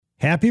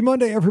Happy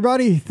Monday,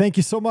 everybody. Thank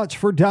you so much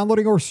for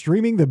downloading or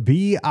streaming the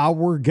Be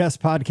Our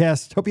Guest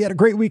podcast. Hope you had a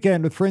great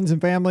weekend with friends and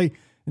family.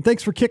 And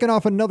thanks for kicking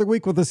off another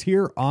week with us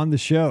here on the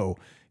show.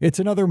 It's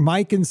another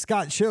Mike and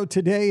Scott show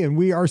today, and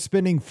we are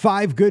spending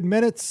 5 good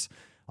minutes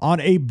on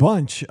a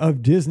bunch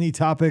of Disney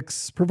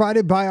topics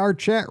provided by our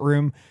chat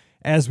room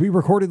as we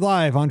recorded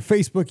live on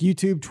Facebook,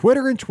 YouTube,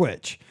 Twitter, and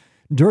Twitch.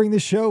 During the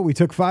show, we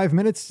took 5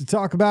 minutes to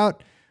talk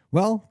about,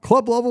 well,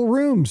 club level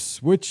rooms,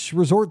 which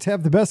resorts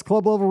have the best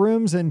club level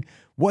rooms, and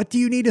what do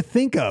you need to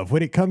think of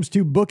when it comes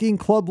to booking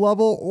club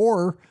level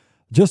or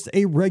just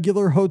a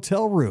regular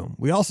hotel room?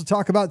 We also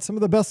talk about some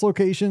of the best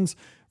locations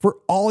for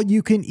all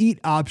you can eat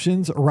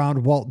options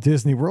around Walt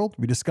Disney World.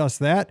 We discuss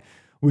that.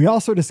 We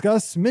also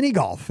discuss mini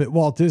golf at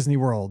Walt Disney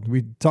World.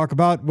 We talk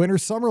about winter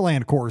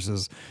Summerland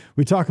courses.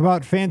 We talk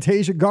about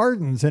Fantasia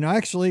Gardens, and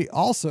actually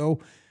also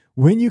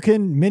when you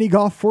can mini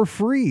golf for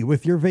free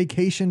with your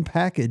vacation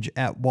package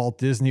at Walt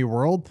Disney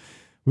World.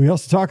 We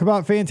also talk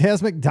about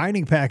Fantasmic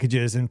dining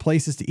packages and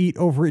places to eat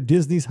over at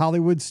Disney's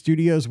Hollywood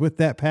Studios with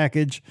that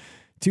package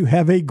to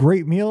have a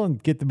great meal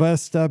and get the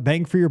best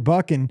bang for your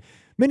buck, and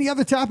many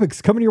other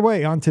topics coming your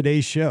way on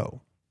today's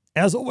show.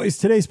 As always,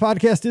 today's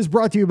podcast is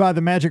brought to you by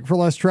the Magic for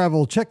Less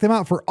Travel. Check them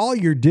out for all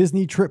your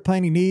Disney trip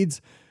planning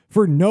needs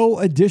for no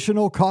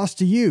additional cost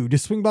to you.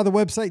 Just swing by the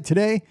website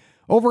today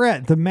over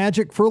at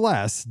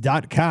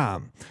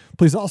themagicforless.com.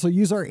 Please also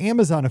use our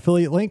Amazon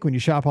affiliate link when you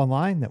shop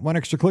online. That one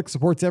extra click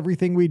supports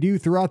everything we do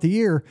throughout the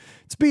year.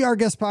 It's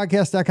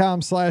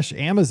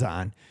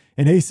beourguestpodcast.com/Amazon.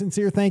 And a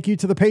sincere thank you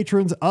to the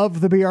patrons of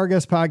the Be Our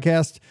Guest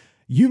Podcast.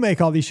 You make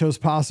all these shows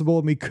possible,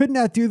 and we could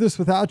not do this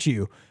without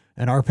you.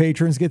 And our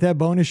patrons get that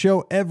bonus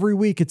show every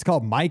week. It's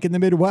called Mike in the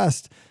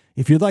Midwest.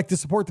 If you'd like to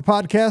support the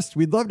podcast,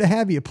 we'd love to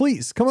have you.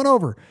 Please come on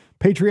over.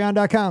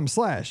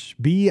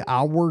 Patreon.com/Be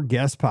Our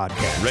Guest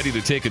Podcast. Ready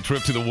to take a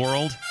trip to the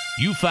world?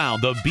 You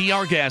found the Be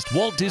Our Guest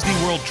Walt Disney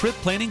World Trip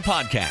Planning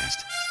Podcast.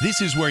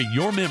 This is where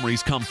your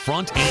memories come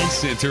front and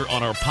center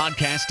on our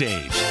podcast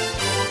stage.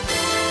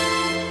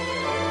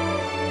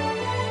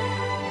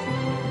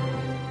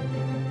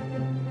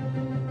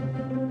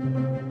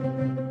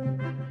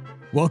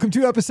 Welcome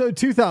to episode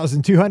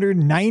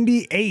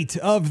 2298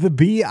 of the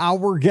Be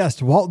Our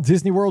Guest Walt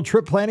Disney World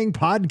Trip Planning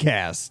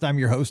Podcast. I'm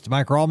your host,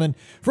 Mike Rallman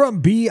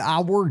from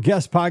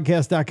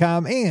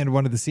BeOurGuestPodcast.com and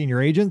one of the senior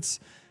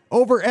agents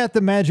over at the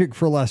Magic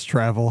for Less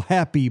Travel.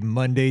 Happy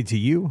Monday to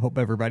you. Hope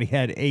everybody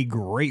had a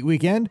great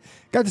weekend.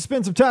 Got to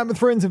spend some time with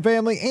friends and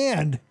family,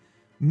 and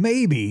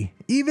maybe,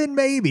 even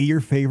maybe, your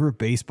favorite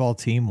baseball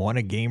team won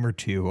a game or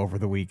two over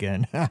the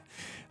weekend.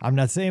 I'm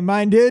not saying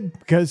mine did,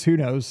 because who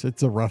knows?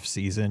 It's a rough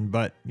season,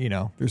 but, you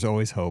know, there's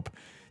always hope.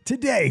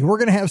 Today, we're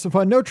going to have some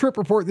fun. No trip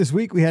report this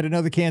week. We had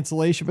another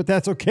cancellation, but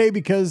that's okay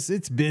because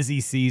it's busy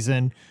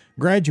season,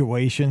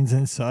 graduations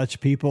and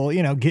such. People,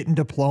 you know, getting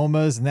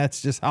diplomas, and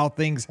that's just how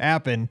things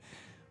happen.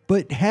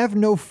 But have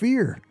no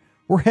fear.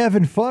 We're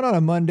having fun on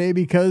a Monday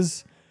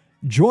because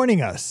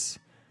joining us,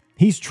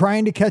 he's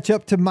trying to catch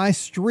up to my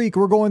streak.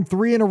 We're going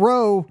 3 in a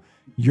row.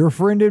 Your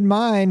friend and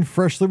mine,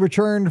 freshly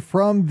returned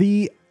from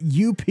the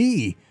UP,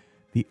 the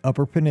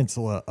Upper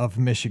Peninsula of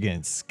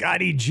Michigan,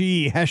 Scotty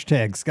G.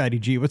 Hashtag Scotty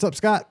G. What's up,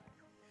 Scott?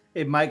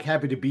 Hey, Mike.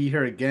 Happy to be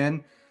here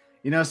again.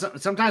 You know,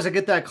 sometimes I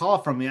get that call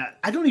from you.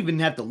 I don't even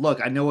have to look.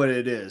 I know what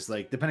it is.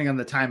 Like, depending on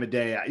the time of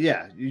day.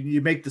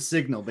 You make the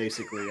signal,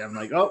 basically. I'm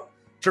like, oh,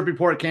 trip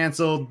report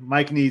canceled.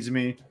 Mike needs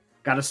me.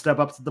 Got to step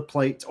up to the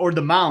plate or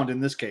the mound in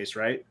this case,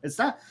 right? It's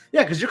not,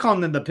 because you're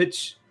calling them the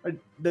pitch,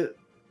 the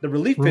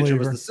relief pitcher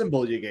was the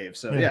symbol you gave.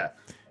 So, yeah.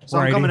 So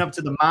I'm coming up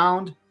to the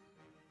mound,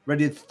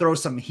 ready to throw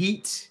some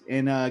heat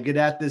and get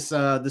at this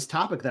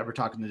topic that we're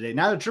talking today.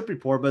 Not a trip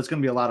report, but it's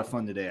going to be a lot of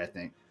fun today, I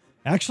think.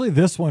 Actually,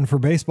 this one for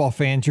baseball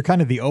fans, you're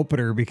kind of the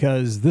opener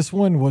because this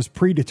one was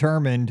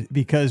predetermined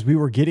because we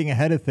were getting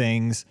ahead of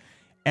things.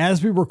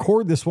 As we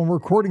record this one, we're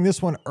recording this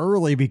one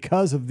early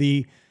because of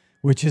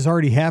which has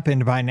already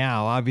happened by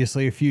now,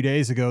 obviously a few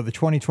days ago, the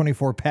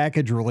 2024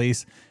 package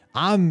release.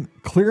 I'm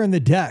clearing the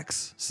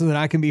decks so that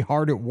I can be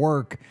hard at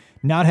work,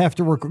 not have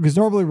to record, because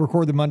normally we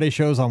record the Monday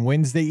shows on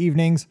Wednesday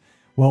evenings.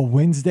 Well,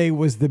 Wednesday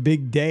was the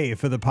big day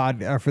for the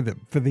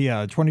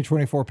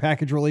 2024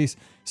 package release.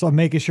 So I'm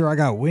making sure I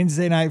got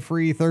Wednesday night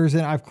free,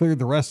 Thursday, I've cleared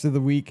the rest of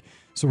the week.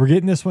 So we're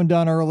getting this one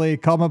done early.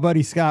 Call my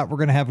buddy Scott. We're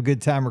going to have a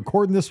good time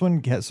recording this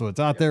one, so it's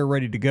out there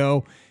ready to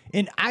go.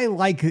 And I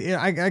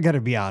got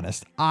to be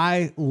honest,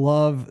 I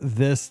love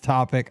this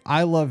topic.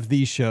 I love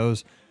these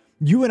shows.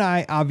 You and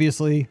I,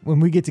 obviously, when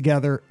we get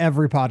together,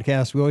 every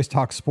podcast, we always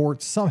talk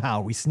sports.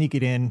 Somehow we sneak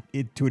it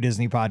into a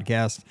Disney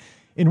podcast.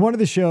 In one of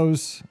the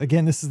shows,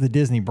 again, this is the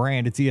Disney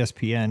brand. It's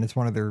ESPN. It's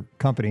one of their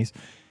companies.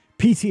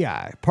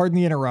 PTI, pardon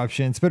the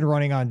interruption. It's been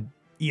running on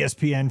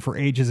ESPN for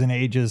ages and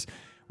ages,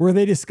 where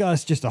they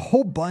discuss just a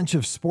whole bunch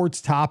of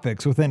sports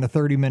topics within a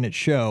 30-minute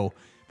show.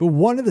 But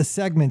one of the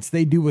segments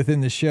they do within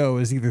the show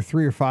is either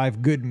 3 or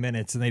 5 good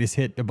minutes, and they just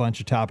hit a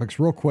bunch of topics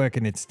real quick,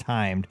 and it's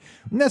timed.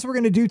 And that's what we're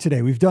going to do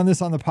today. We've done this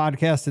on the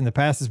podcast in the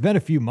past. It's been a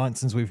few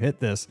months since we've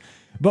hit this,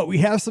 but we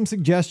have some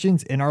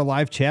suggestions in our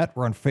live chat.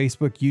 We're on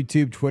Facebook,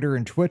 YouTube, Twitter,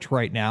 and Twitch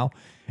right now.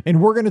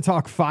 And we're going to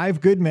talk 5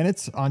 good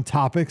minutes on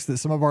topics that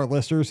some of our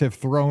listeners have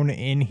thrown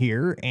in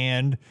here.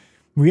 And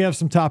we have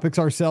some topics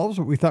ourselves,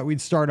 but we thought we'd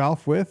start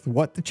off with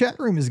what the chat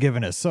room has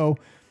given us. So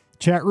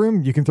chat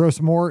room, you can throw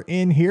some more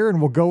in here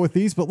and we'll go with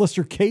these. But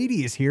listener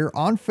Katie is here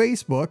on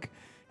Facebook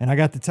and I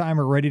got the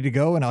timer ready to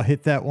go and I'll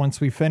hit that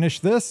once we finish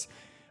this.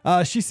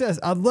 She says,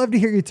 I'd love to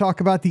hear you talk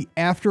about the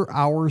after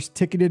hours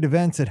ticketed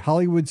events at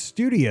Hollywood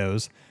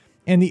Studios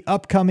and the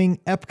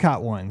upcoming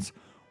Epcot ones.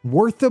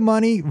 Worth the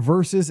money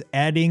versus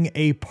adding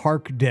a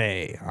park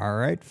day. All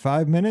right,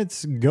 5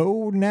 minutes,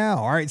 go now.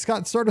 All right,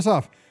 Scott, start us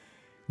off.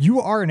 You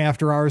are an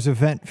after hours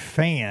event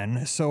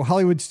fan. So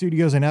Hollywood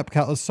Studios and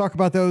Epcot, let's talk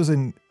about those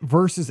and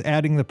versus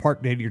adding the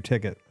park day to your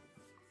ticket.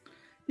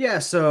 Yeah,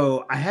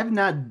 so I have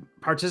not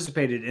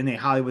participated in a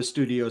Hollywood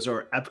Studios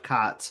or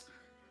Epcot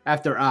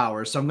after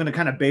hours. So I'm going to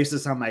kind of base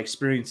this on my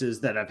experiences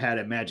that I've had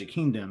at Magic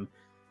Kingdom.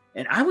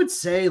 And I would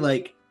say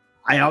like,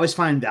 I always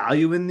find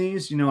value in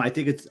these. You know, I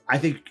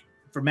think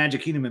for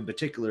Magic Kingdom in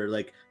particular,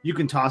 like you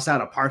can toss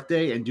out a park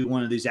day and do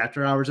one of these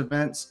after hours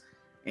events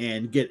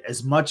and get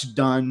as much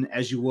done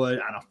as you would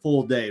on a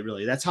full day,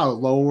 really. That's how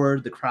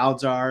lower the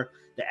crowds are.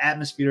 The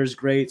atmosphere is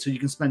great, so you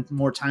can spend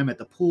more time at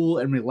the pool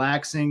and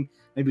relaxing,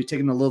 maybe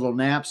taking a little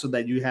nap so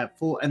that you have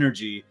full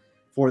energy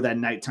for that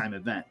nighttime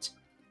event.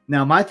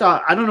 Now, my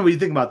thought, I don't know what you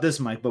think about this,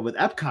 Mike, but with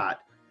Epcot,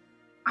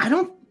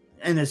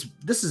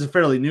 this is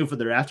fairly new for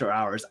their after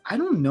hours. I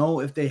don't know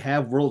if they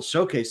have World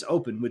Showcase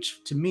open,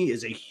 which to me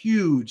is a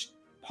huge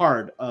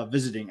part of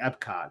visiting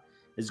Epcot.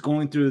 Is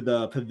going through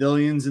the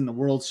pavilions in the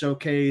World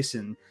Showcase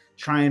and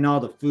trying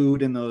all the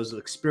food and those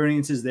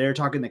experiences there,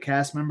 talking to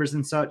cast members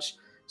and such.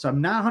 So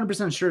I'm not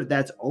 100% sure if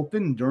that's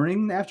open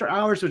during the after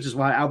hours, which is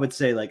why I would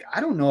say, like,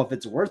 I don't know if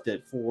it's worth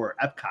it for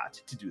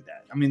Epcot to do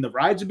that. I mean, the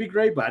rides would be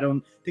great, but I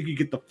don't think you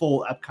get the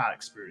full Epcot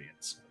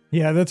experience.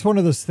 Yeah, that's one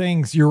of those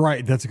things. You're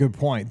right. That's a good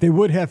point. They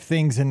would have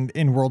things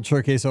in World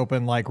Showcase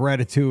open like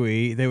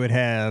Ratatouille. They would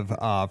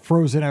have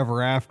Frozen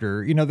Ever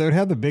After. You know, they would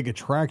have the big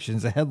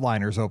attractions, the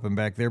headliners open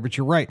back there. But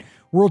you're right.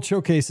 World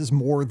Showcase is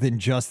more than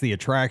just the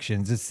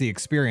attractions. It's the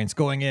experience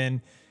going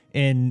in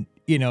and,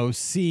 you know,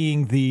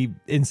 seeing the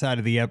inside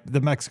of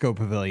the Mexico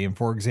Pavilion,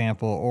 for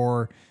example,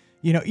 or,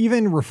 you know,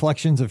 even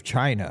Reflections of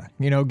China.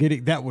 You know,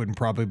 that wouldn't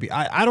probably be.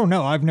 I don't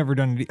know. I've never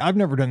done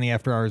the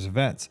after hours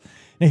events.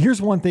 Now,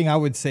 here's one thing I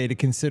would say to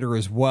consider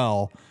as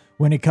well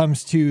when it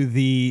comes to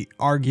the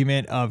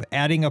argument of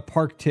adding a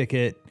park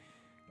ticket,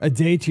 a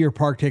day to your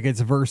park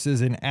tickets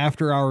versus an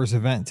after hours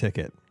event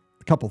ticket.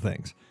 A couple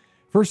things.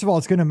 First of all,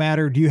 it's going to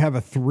matter. Do you have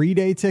a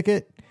 3-day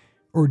ticket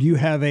or do you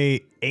have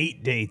a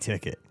 8-day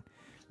ticket?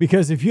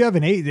 Because if you have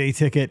an 8-day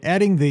ticket,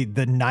 adding the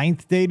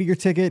 9th day to your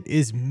ticket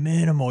is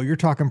minimal. You're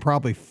talking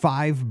probably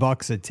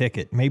 $5 a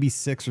ticket, maybe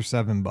 $6 or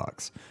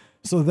 $7.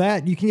 So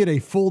that you can get a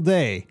full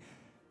day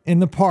in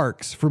the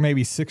parks for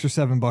maybe $6 or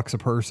 $7 a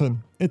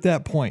person at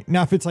that point.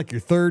 Now, if it's like your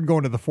third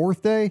going to the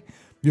 4th day,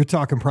 you're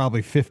talking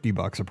probably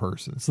 $50 a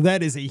person. So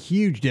that is a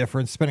huge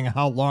difference depending on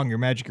how long your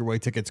Magic Your Way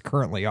tickets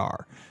currently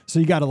are. So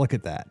you got to look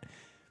at that.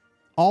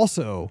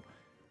 Also,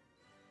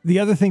 the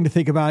other thing to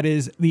think about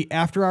is the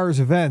after hours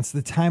events,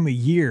 the time of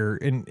year.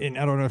 And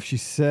I don't know if she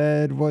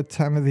said what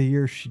time of the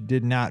year. She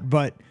did not,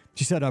 but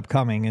she said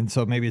upcoming. And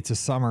so maybe it's a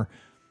summer.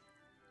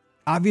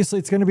 Obviously,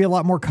 it's going to be a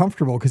lot more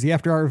comfortable because the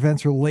after-hour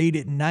events are late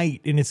at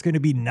night and it's going to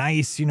be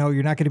nice. You know,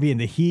 you're not going to be in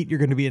the heat. You're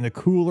going to be in the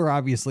cooler,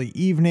 obviously,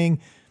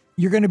 evening.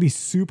 You're going to be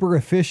super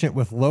efficient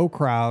with low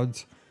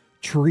crowds,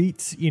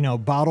 treats, you know,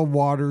 bottled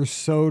waters,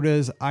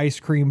 sodas, ice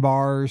cream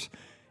bars.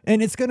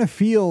 And it's going to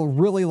feel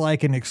really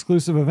like an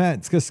exclusive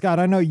event. Because, Scott,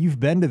 I know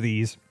you've been to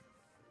these.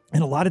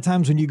 And a lot of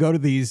times when you go to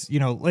these, you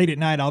know, late at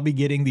night, I'll be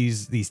getting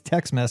these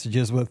text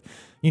messages with,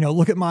 you know,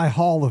 look at my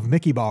haul of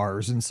Mickey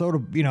bars and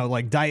soda, you know,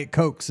 like Diet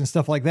Cokes and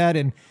stuff like that.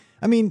 And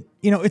I mean,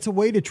 you know, it's a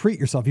way to treat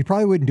yourself. You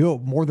probably wouldn't do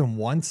it more than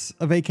once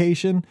a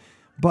vacation,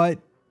 but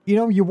you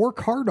know, you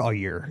work hard all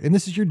year and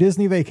this is your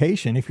Disney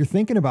vacation. If you're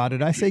thinking about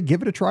it, I say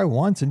give it a try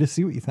once and just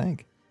see what you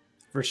think.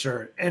 For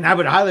sure. And I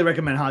would highly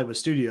recommend Hollywood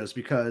Studios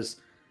because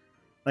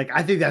like,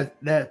 I think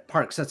that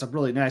park sets up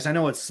really nice. I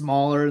know it's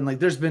smaller and like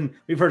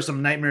we've heard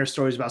some nightmare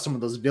stories about some of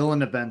those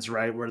villain events,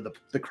 right? Where the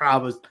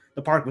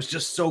park was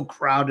just so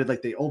crowded,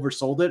 like they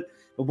oversold it.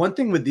 But one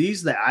thing with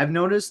these that I've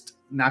noticed,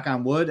 knock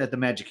on wood, at the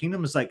Magic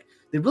Kingdom is like,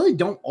 they really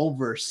don't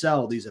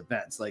oversell these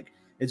events. Like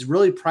it's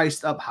really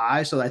priced up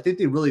high. So I think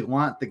they really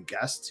want the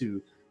guests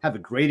to have a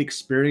great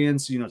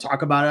experience, you know,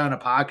 talk about it on a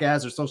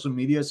podcast or social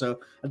media.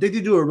 So I think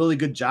they do a really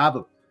good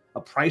job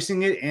of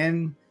pricing it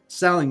and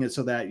selling it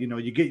so that, you know,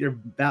 you get you're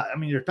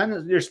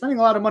spending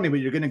a lot of money, but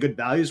you're getting a good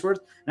value's worth.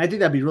 And I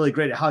think that'd be really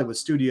great at Hollywood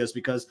Studios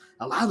because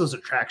a lot of those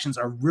attractions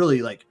are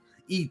really like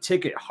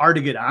e-ticket, hard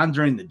to get on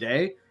during the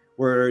day,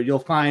 where you'll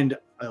find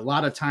a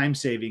lot of time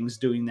savings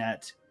doing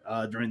that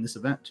during this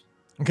event.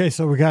 Okay,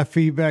 so we got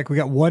feedback. We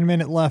got 1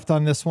 minute left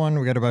on this one.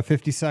 We got about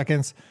 50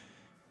 seconds.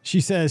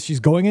 She says she's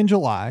going in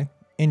July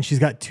and she's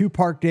got 2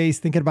 park days,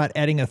 thinking about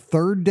adding a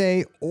 3rd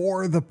day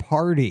or the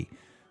party.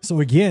 So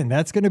again,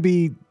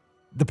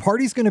 the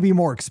party's going to be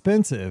more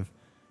expensive,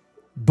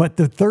 but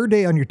the 3rd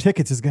day on your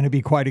tickets is going to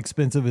be quite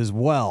expensive as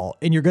well.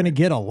 And you're going to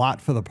get a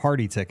lot for the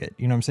party ticket.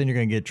 You know what I'm saying? You're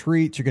going to get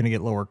treats. You're going to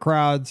get lower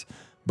crowds,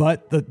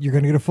 but you're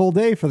going to get a full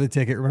day for the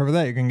ticket. Remember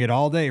that. You're going to get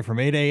all day from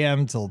 8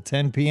 a.m. till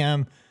 10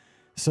 p.m.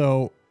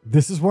 So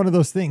this is one of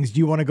those things. Do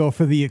you want to go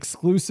for the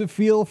exclusive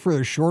feel for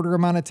a shorter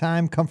amount of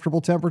time,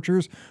 comfortable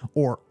temperatures,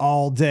 or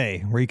all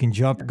day where you can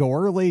go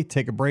early,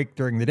 take a break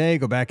during the day,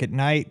 go back at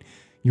night?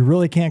 You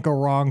really can't go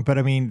wrong. But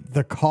I mean,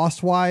 the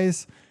cost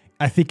wise,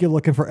 I think you're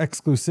looking for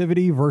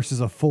exclusivity versus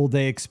a full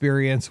day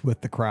experience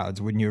with the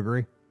crowds. Wouldn't you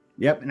agree?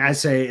 Yep. And I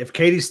say, if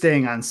Katie's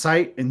staying on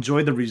site,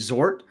 enjoy the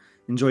resort,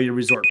 enjoy your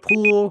resort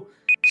pool,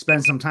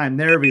 spend some time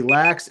there,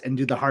 relax, and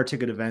do the hard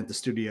ticket event at the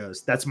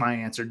studios. That's my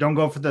answer. Don't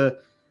go for the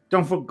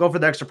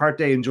extra park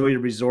day. Enjoy your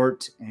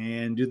resort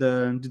and do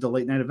the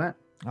late night event.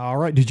 All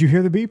right. Did you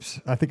hear the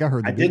beeps? I think I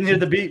heard the beeps. I didn't hear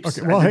the beeps.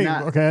 Okay. Well,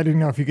 I didn't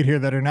know if you could hear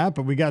that or not,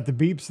 but we got the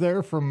beeps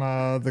there from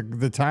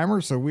the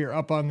timer. So we're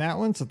up on that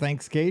one. So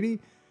thanks, Katie.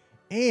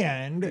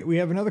 And we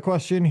have another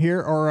question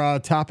here, or a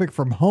topic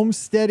from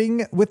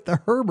Homesteading with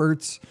the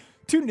Herberts,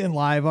 tuned in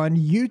live on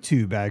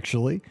YouTube,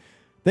 actually.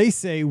 They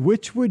say,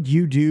 which would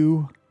you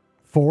do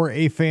for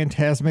a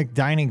Fantasmic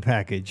dining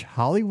package,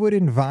 Hollywood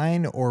and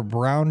Vine or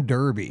Brown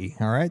Derby?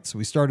 All right, so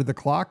we started the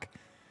clock,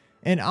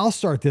 and I'll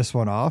start this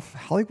one off.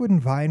 Hollywood and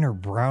Vine or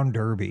Brown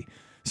Derby?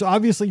 So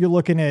obviously you're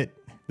looking at,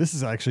 this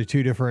is actually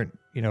 2 different,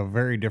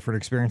 very different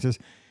experiences.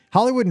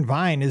 Hollywood and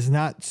Vine is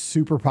not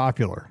super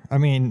popular. I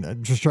mean,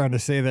 just trying to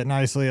say that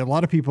nicely. A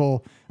lot of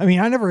people, I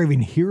never even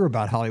hear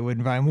about Hollywood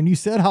and Vine. When you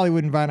said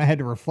Hollywood and Vine, I had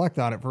to reflect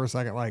on it for a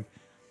second. Like,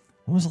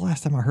 when was the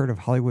last time I heard of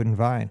Hollywood and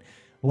Vine?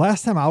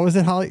 Last time I was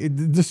at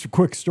Hollywood, just a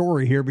quick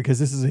story here because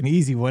this is an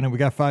easy one and we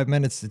got 5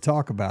 minutes to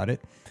talk about it.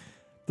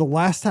 The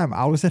last time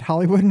I was at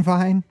Hollywood and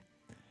Vine,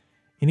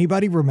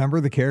 anybody remember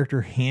the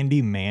character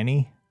Handy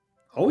Manny?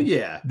 Oh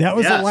yeah, that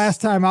was the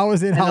last time I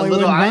was in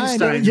Hollywood and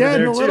Vine. Yeah,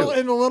 in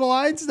the little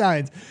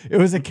Einsteins. It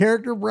was a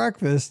character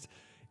breakfast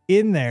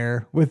in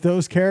there with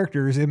those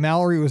characters, and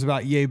Mallory was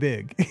about yay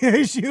big.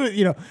 She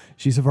was,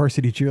 she's a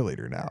varsity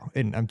cheerleader now,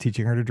 and I'm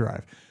teaching her to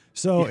drive.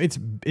 So it's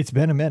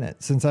been a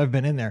minute since I've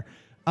been in there.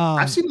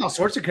 I've seen all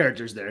sorts of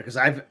characters there because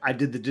I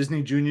did the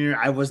Disney Junior.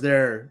 I was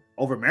there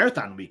over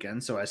marathon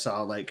weekend, so I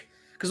saw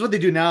because what they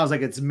do now is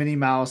it's Minnie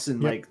Mouse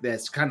and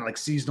that's kind of like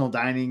seasonal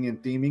dining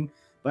and theming.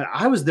 But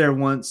I was there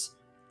once.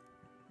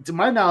 To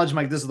my knowledge,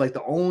 Mike, this is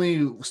the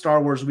only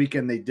Star Wars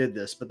weekend they did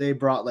this, but they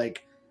brought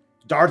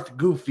Darth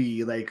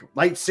Goofy,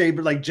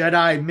 lightsaber,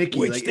 Jedi Mickey,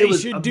 which they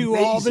should do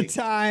all the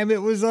time.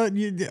 It was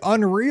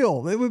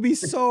unreal. It would be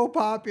so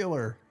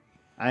popular.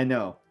 I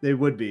know they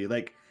would be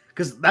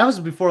because that was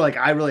before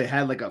I really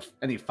had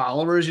any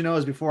followers. It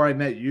was before I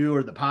met you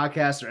or the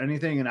podcast or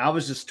anything, and I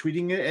was just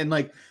tweeting it,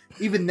 and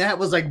even that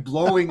was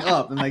blowing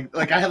up, and I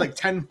had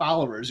 10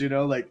 followers.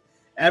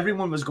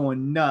 Everyone was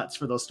going nuts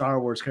for those Star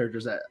Wars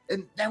characters.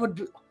 And that would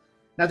be,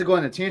 not to go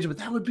on a tangent,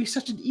 but that would be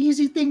such an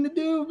easy thing to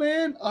do,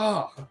 man.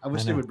 Oh, I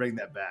wish they would bring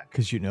that back.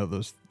 Because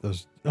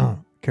those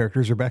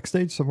characters are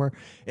backstage somewhere.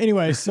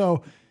 Anyway,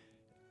 so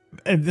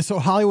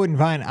Hollywood and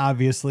Vine,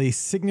 obviously,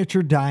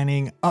 signature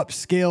dining,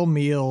 upscale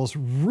meals,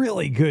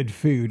 really good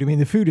food. I mean,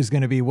 the food is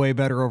going to be way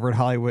better over at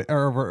Hollywood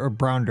or over at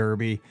Brown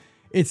Derby.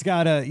 It's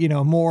got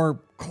a more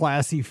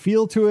classy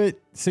feel to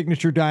it.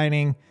 Signature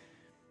dining.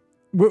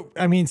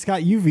 I mean,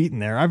 Scott, you've eaten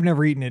there. I've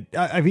never eaten it.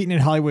 I've eaten at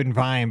Hollywood and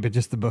Vine, but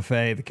just the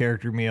buffet, the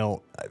character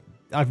meal.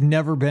 I've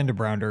never been to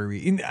Brown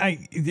Derby. And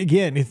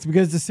again, it's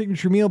because it's a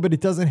signature meal, but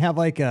it doesn't have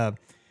a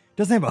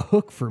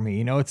hook for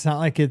me. It's not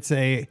like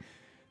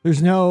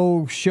there's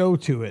no show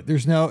to it.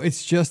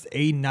 It's just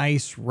a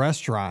nice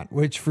restaurant,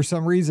 which for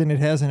some reason it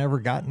hasn't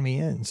ever gotten me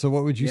in. So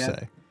what would you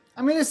say?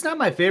 I mean, it's not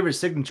my favorite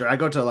signature. I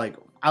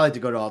like to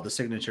go to all the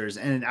signatures,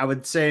 and I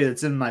would say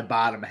it's in my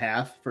bottom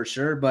half for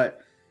sure,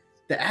 but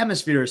the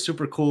atmosphere is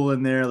super cool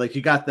in there.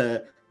 You got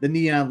the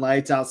neon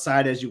lights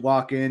outside as you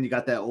walk in. You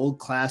got that old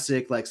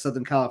classic,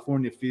 Southern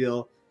California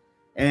feel.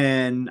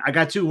 And I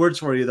got 2 words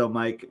for you though,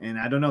 Mike. And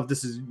I don't know if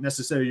this is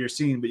necessarily your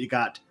scene, but you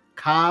got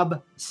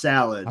Cobb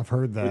salad. I've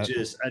heard that. Which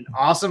is an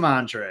awesome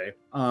entree.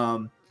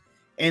 And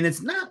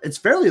it's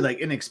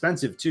fairly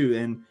inexpensive too.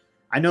 And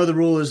I know the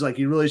rule is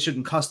you really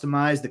shouldn't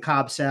customize the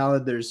Cobb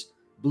salad. There's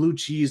blue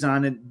cheese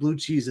on it. Blue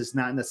cheese is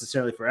not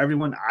necessarily for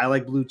everyone. I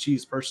like blue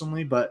cheese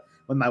personally, but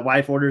when my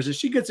wife orders it,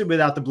 she gets it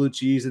without the blue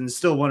cheese, and it's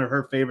still one of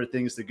her favorite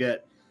things to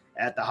get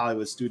at the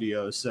Hollywood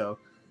studios. So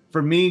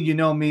for me,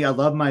 me, I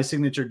love my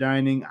signature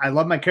dining. I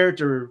love my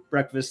character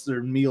breakfasts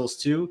or meals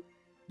too.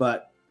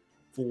 But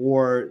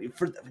for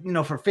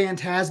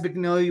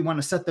Fantasmic, you want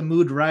to set the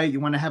mood right. You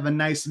want to have a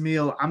nice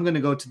meal. I'm going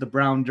to go to the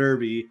Brown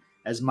Derby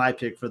as my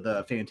pick for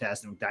the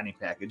Fantasmic dining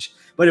package.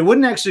 But it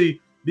wouldn't actually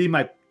be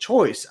my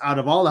choice out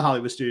of all the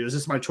Hollywood studios,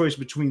 this is my choice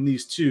between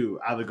these two,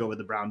 I would go with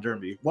the Brown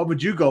Derby. What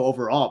would you go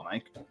overall,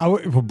 Mike?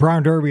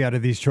 Brown Derby out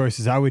of these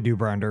choices, I would do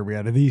Brown Derby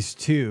out of these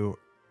two.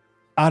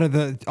 Out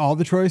of all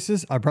the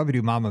choices, I'd probably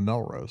do Mama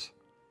Melrose.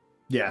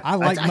 Yeah, I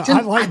like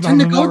tend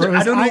to go there.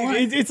 I don't know why.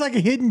 It's like a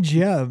hidden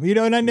gem,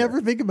 and I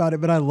never think about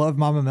it, but I love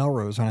Mama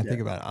Melrose when I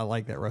think about it. I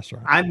like that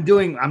restaurant. I'm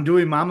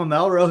doing Mama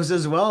Melrose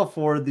as well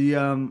for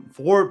the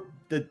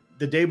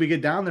day we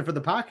get down there for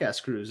the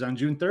podcast cruise on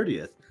June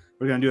 30th.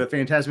 We're gonna do a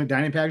fantastic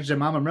dining package at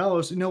Mama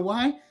Melrose. You know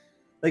why?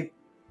 I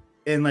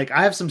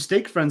have some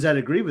steak friends that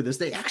agree with this.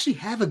 They actually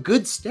have a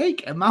good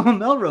steak at Mama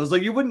Melrose.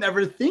 Like, you wouldn't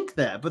ever think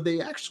that, but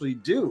they actually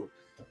do.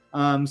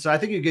 So I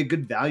think you get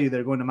good value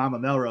there going to Mama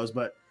Melrose.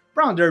 But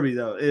Brown Derby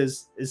though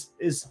is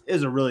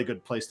a really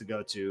good place to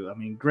go to. I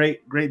mean,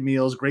 great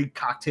meals, great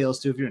cocktails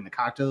too. If you're into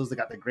cocktails, they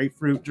got the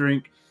grapefruit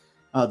drink,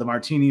 the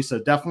martini. So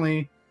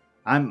definitely,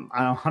 I'm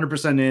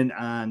 100% in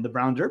on the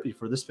Brown Derby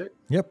for this pick.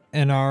 Yep,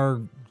 and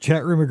our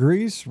chat room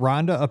agrees.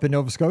 Rhonda up in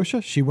Nova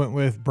Scotia, she went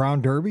with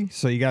Brown Derby,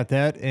 so you got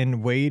that.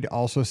 And Wade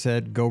also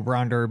said go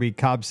Brown Derby,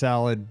 Cobb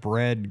salad,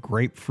 bread,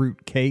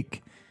 grapefruit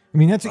cake. I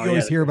mean, that's what you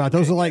always hear about.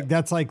 Those are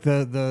that's like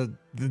the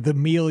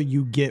meal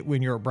you get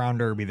when you're at Brown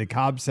Derby, the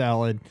Cobb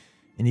salad,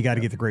 and you got to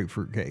get the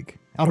grapefruit cake.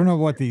 I don't know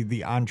what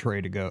the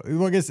entree to go.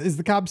 Look, is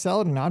the Cobb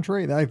salad an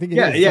entree? I think it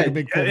is. Like a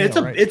big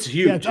meal, right? It's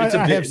huge. Yeah,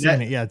 I have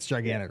seen it. Yeah, it's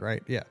gigantic,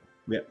 right? Yeah.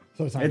 Yeah.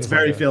 So it's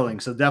very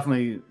filling. So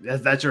definitely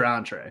that's your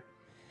entree.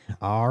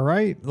 All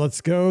right,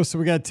 let's go. So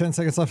we got 10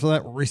 seconds left of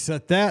that.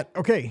 Reset that.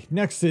 Okay,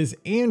 next is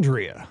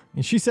Andrea.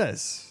 And she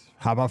says,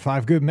 how about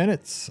 5 good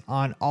minutes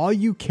on all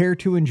you care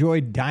to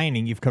enjoy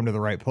dining? You've come to the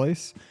right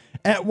place.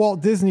 At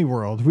Walt Disney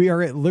World, we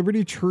are at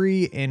Liberty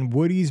Tree and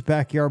Woody's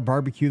Backyard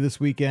Barbecue this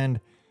weekend.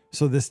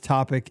 So this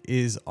topic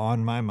is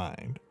on my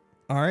mind.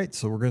 All right,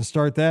 so we're going to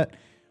start that.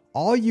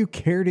 All you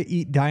care to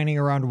eat dining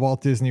around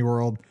Walt Disney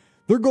World.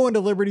 They're going to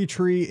Liberty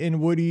Tree and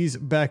Woody's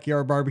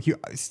Backyard Barbecue.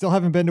 I still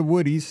haven't been to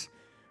Woody's.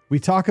 We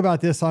talk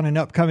about this on an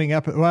upcoming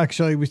episode. Well,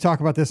 actually, we talk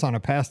about this on a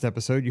past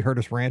episode. You heard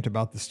us rant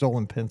about the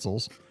stolen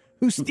pencils.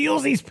 Who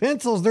steals these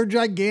pencils? They're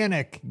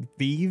gigantic.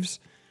 Thieves.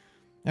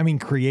 I mean,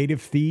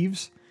 creative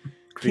thieves.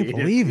 Can't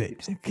believe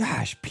it.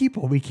 Gosh,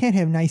 people, we can't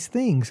have nice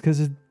things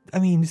because, I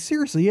mean,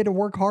 seriously, you had to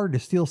work hard to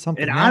steal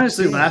something. It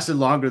honestly lasted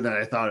longer than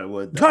I thought it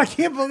would. I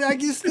can't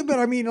believe but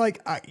I mean,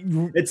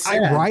 it's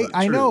sad, right. But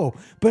I know,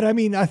 but I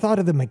mean, I thought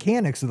of the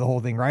mechanics of the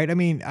whole thing, right? I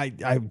mean,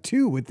 I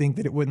too would think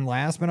that it wouldn't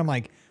last, but I'm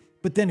like,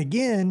 but then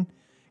again,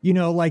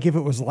 like if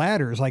it was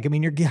ladders, like, I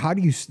mean, how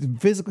do you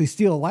physically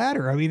steal a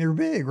ladder? I mean, they're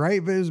big,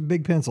 right? But it was a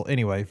big pencil.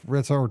 Anyway,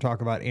 that's what we're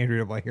talking about. Andrew,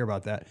 don't want to hear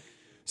about that.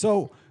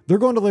 So they're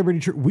going to Liberty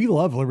Tree. We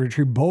love Liberty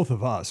Tree, both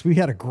of us. We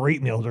had a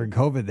great meal during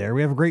COVID there.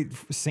 We have a great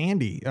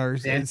Sandy,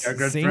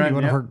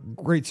 one of our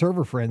great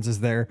server friends is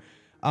there.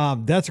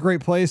 That's a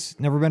great place.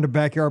 Never been to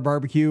Backyard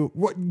Barbecue.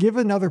 Give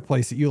another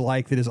place that you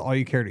like that is all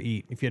you care to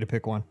eat if you had to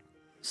pick one.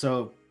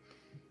 So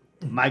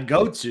my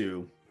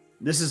go-to,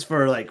 this is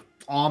for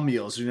all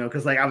meals,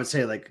 because I would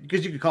say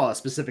because you could call it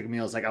specific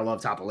meals. I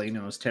love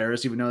Topolino's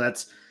Terrace, even though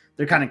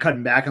they're kind of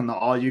cutting back on the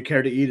all you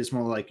care to eat. It's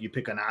more like you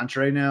pick an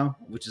entree now,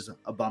 which is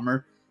a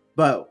bummer.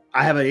 But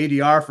I have an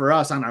ADR for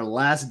us on our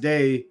last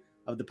day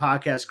of the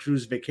podcast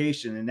cruise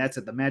vacation, and that's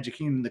at the Magic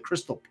Kingdom. The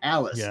Crystal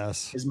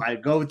Palace is my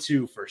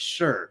go-to for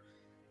sure.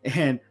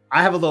 And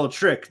I have a little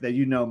trick that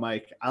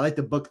Mike. I like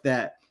to book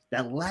that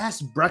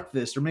last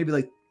breakfast, or maybe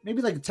like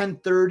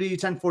 10:30,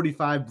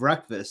 10:45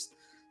 breakfast,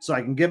 so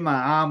I can get my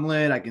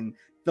omelet, I can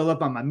fill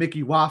up on my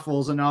Mickey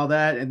waffles and all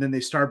that, and then they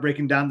start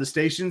breaking down the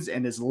stations,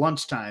 and it's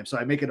lunchtime, so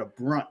I make it a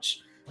brunch.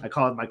 I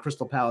call it my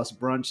Crystal Palace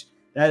brunch.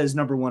 That is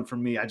number one for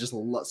me. I just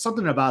love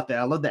something about that.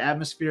 I love the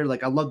atmosphere.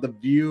 I love the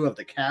view of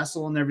the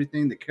castle and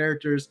everything, the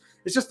characters.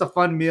 It's just a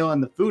fun meal,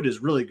 and the food is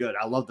really good.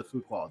 I love the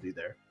food quality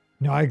there.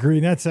 No, I agree.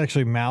 That's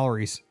actually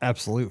Mallory's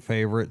absolute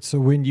favorite. So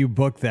when you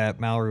booked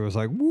that, Mallory was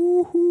like,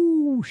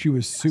 woohoo. She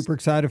was super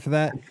excited for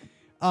that.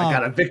 I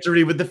got a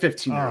victory with the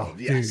 15-year-old.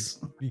 Yes.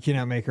 Dude, you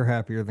cannot make her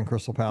happier than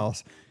Crystal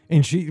Palace.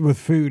 And she, with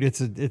food, it's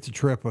a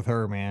trip with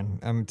her, man.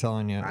 I'm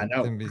telling you. I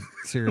know.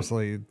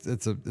 Seriously,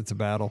 it's a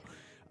battle.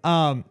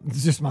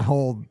 It's just my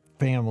whole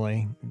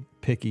family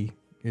picky.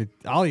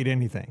 I'll eat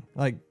anything.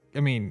 I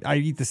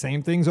eat the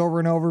same things over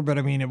and over, but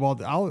I mean,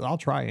 I'll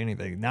try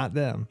anything, not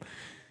them.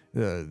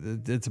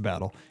 It's a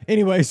battle.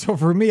 Anyway, so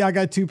for me, I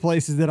got 2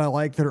 places that I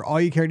like that are all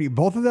you care to eat.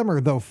 Both of them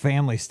are though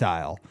family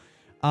style.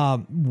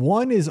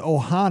 One is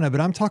Ohana, but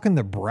I'm talking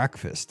the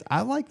breakfast.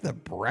 I like the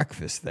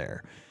breakfast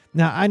there.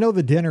 Now, I know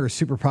the dinner is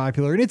super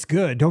popular and it's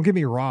good. Don't get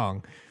me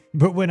wrong.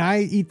 But when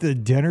I eat the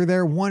dinner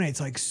there,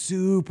 it's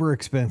super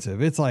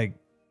expensive. It's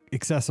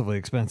excessively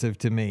expensive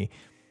to me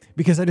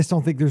because I just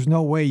don't think there's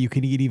no way you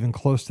can eat even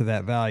close to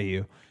that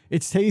value.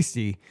 It's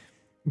tasty,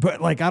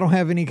 but I don't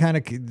have any kind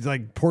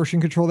of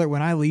portion control that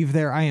when I leave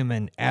there, I am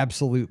in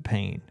absolute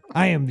pain.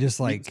 I am just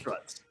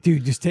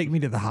dude, just take me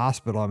to the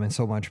hospital. I'm in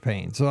so much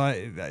pain. So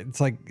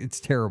it's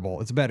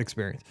terrible. It's a bad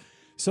experience.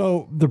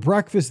 So the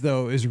breakfast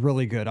though is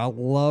really good. I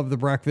love the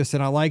breakfast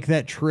and I like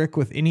that trick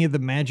with any of the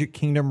Magic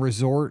Kingdom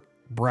resort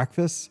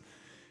breakfasts.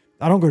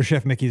 I don't go to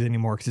Chef Mickey's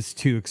anymore because it's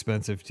too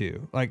expensive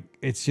too. Like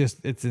it's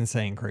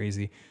insane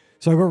crazy.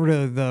 So I go over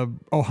to the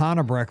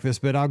Ohana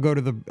breakfast, but I'll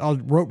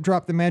rope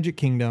drop the Magic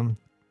Kingdom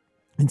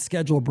and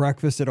schedule a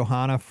breakfast at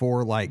Ohana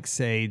for like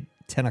say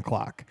 10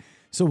 o'clock.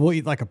 So we'll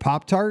eat like a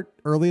Pop-Tart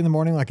early in the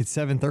morning, like at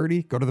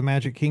 7:30, go to the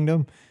Magic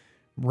Kingdom,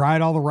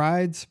 ride all the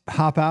rides,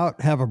 hop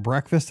out, have a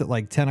breakfast at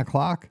like 10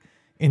 o'clock.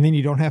 And then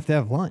you don't have to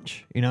have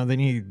lunch, then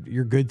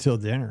you're good till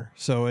dinner.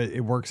 So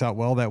it works out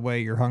well that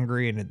way. You're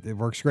hungry and it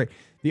works great.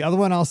 The other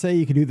one I'll say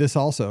you can do this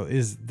also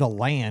is the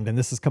Land. And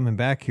this is coming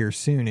back here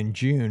soon in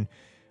June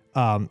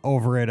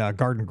over at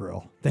Garden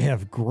Grill. They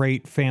have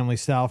great family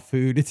style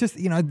food. It's just,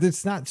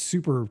 it's not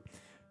super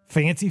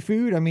fancy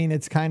food. I mean,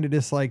 it's kind of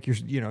just like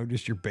just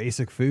your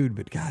basic food,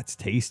 but God, it's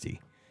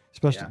tasty.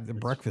 Especially the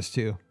breakfast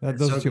too.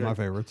 Those are two of my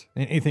favorites.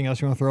 Anything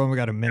else you want to throw in? We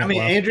got a minute left.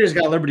 Andrea's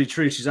got Liberty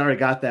Tree. She's already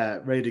got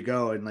that ready to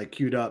go and like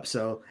queued up.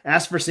 So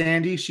ask for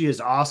Sandy. She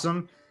is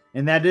awesome.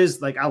 And that is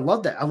like, I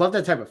love that. I love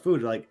that type of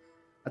food. Like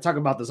I talk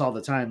about this all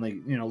the time. Like,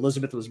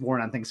 Elizabeth was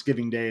born on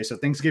Thanksgiving Day. So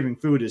Thanksgiving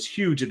food is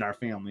huge in our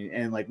family.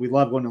 And like, we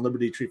love going to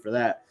Liberty Tree for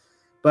that.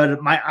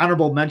 But my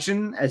honorable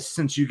mention,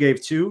 since you gave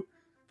two,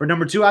 for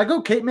number two, I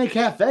go Cape May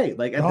Cafe,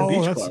 like at the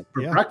Beach Club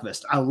for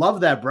breakfast. I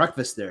love that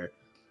breakfast there.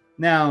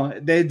 Now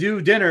they do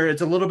dinner.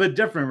 It's a little bit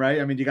different, right?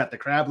 I mean, you got the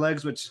crab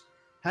legs, which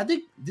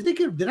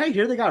did I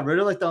hear they got rid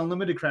of like the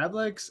unlimited crab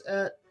legs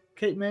at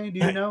Cape May? Do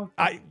you know?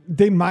 I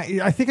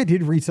think I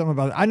did read something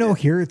about it. I know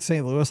here at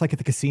St. Louis, like at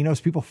the casinos,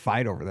 people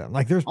fight over them.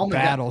 Like there's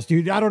battles,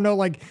 dude. I don't know.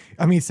 Like,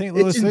 I mean, St.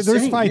 Louis,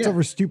 there's fights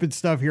over stupid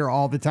stuff here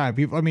all the time.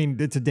 People, I mean,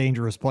 it's a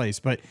dangerous place,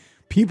 but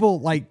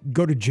people like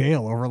go to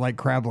jail over like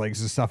crab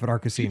legs and stuff at our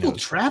casinos. People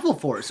travel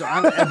for it. So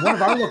at one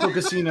of our local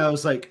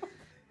casinos, like,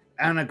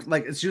 and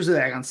like it's usually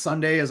like on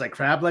Sunday is like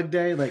crab leg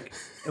day. Like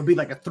it'll be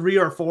like a 3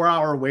 or 4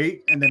 hour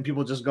wait, and then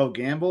people just go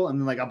gamble. And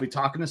then like I'll be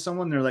talking to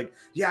someone, they're like,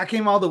 "Yeah, I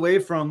came all the way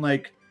from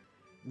like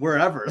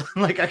wherever.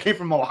 Like I came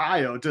from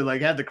Ohio to like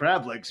have the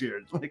crab legs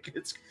here." Like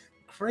it's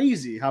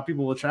crazy how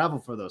people will travel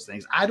for those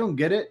things. I don't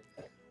get it.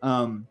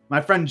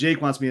 My friend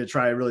Jake wants me to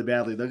try it really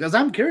badly because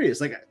I'm curious.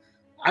 Like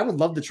I would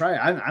love to try it.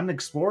 I'm an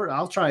explorer.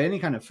 I'll try any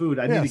kind of food.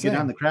 I need to get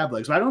on the crab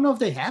legs, but I don't know if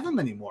they have them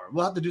anymore.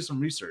 We'll have to do some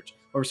research,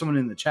 or someone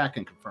in the chat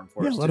can confirm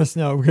for us. Let us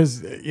know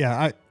because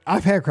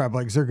I've had crab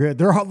legs. They're good.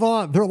 They're a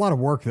lot of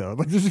work though.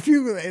 Like there's a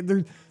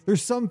few.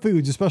 There's some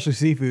foods, especially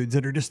seafoods,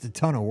 that are just a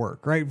ton of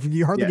work. Right?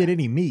 You hardly get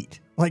any meat.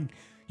 Like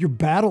you're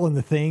battling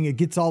the thing. It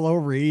gets all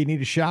over you. You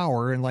need a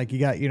shower, and like you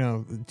got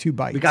 2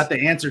 bites. We got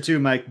the answer too,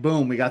 Mike.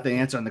 Boom. We got the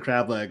answer on the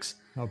crab legs.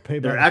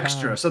 They're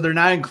extra, so they're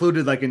not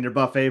included like in your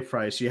buffet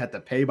price. You have to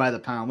pay by the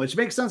pound, which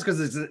makes sense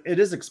because it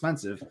is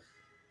expensive.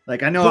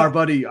 Like I know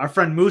our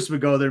friend Moose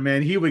would go there,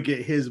 man. He would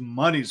get his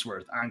money's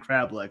worth on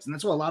crab legs, and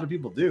that's what a lot of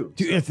people do.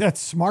 Dude, that's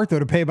smart though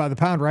to pay by the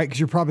pound, right? Because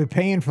you're probably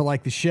paying for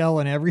like the shell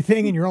and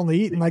everything, and you're only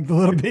eating like the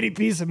little bitty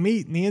piece of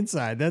meat in the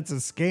inside. That's a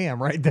scam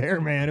right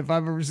there, man. If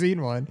I've ever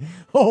seen one.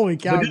 Holy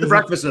cow!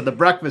 The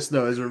breakfast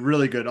though is a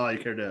really good all you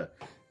care to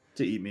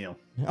eat meal.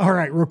 All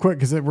right, real quick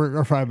because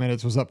our 5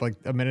 minutes was up like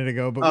a minute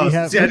ago, but we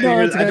have. I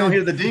don't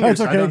hear the dingers.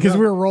 That's okay because we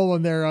were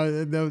rolling there.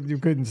 You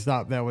couldn't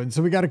stop that one.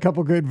 So we got a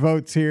couple good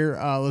votes here.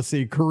 Let's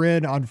see.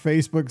 Corinne on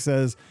Facebook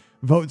says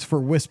votes for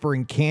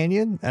Whispering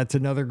Canyon. That's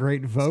another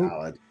great vote.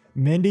 Solid.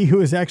 Mindy, who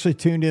is actually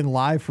tuned in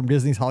live from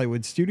Disney's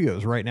Hollywood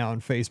Studios right now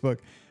on Facebook.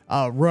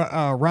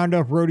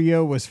 Roundup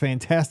Rodeo was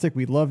fantastic.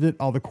 We loved it.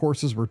 All the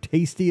courses were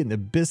tasty, and the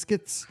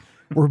biscuits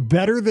were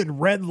better than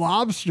Red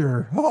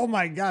Lobster. Oh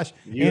my gosh.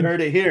 You heard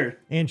it here.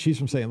 And she's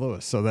from St.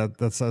 Louis. So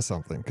that says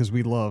something because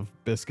we love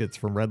biscuits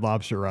from Red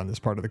Lobster around this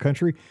part of the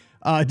country.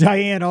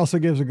 Diane also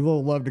gives a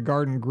little love to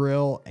Garden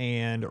Grill,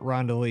 and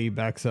Rhonda Lee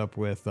backs up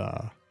with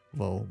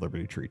Little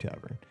Liberty Tree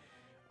Tavern.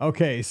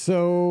 Okay.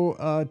 So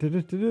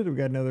we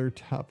got another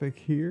topic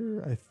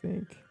here, I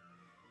think.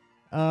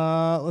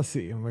 Let's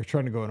see. We're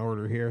trying to go in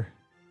order here.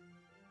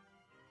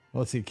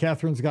 Let's see.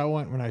 Catherine's got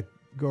one. When I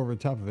go over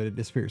the top of it, it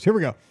disappears. Here we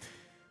go.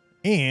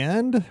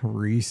 And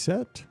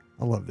reset.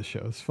 I love the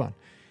show. It's fun.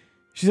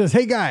 She says,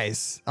 "Hey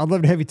guys, I'd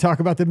love to have you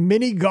talk about the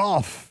mini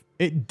golf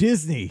at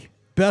Disney.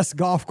 Best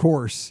golf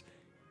course.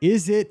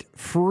 Is it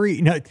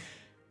free?" Now,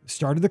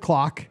 started the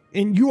clock.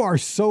 And you are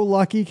so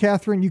lucky,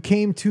 Catherine. You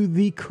came to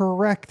the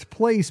correct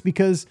place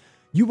because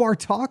you are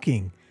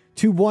talking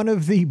to one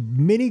of the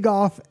mini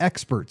golf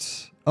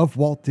experts of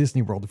Walt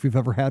Disney World, if we've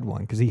ever had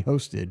one, because he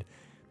hosted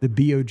the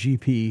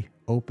BOGP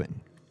Open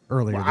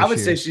earlier this year. I would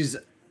say she's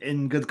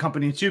in good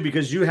company too,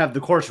 because you have the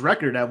course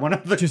record at one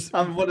of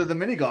the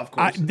mini golf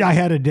courses. I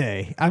had a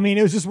day. I mean,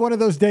 it was just one of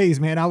those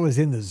days, man. I was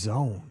in the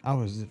zone.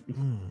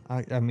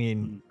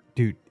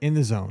 Dude, in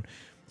the zone.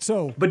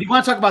 So, but do you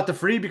want to talk about the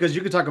free? Because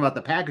you could talk about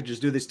the packages.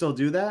 Do they still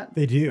do that?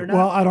 They do.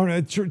 Well, I don't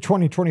know.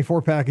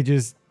 2024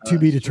 packages to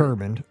be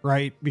determined,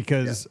 right?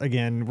 Because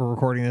again, we're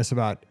recording this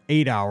about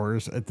 8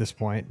 hours at this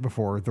point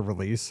before the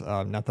release.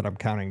 Not that I'm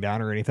counting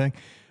down or anything.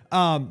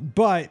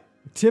 But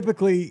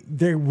typically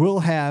they will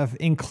have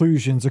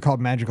inclusions. They're called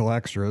magical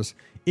extras.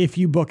 If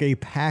you book a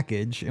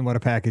package, and what a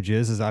package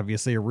is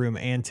obviously a room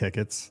and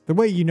tickets. The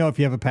way you know if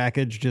you have a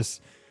package,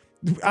 just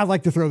I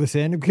like to throw this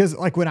in because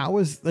like when I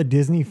was a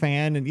Disney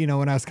fan and,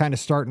 when I was kind of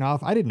starting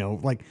off, I didn't know,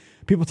 like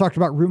people talked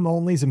about room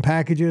onlys and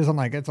packages. I'm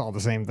like, it's all the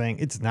same thing.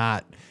 It's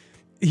not.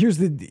 Here's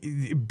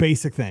the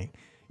basic thing.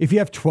 If you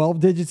have 12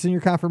 digits in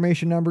your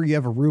confirmation number, you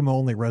have a room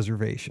only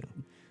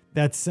reservation.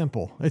 That's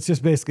simple. It's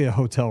just basically a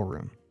hotel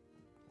room.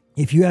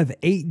 If you have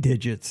 8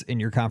 digits in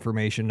your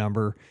confirmation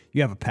number,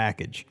 you have a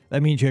package.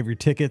 That means you have your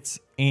tickets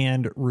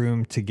and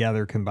room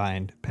together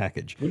combined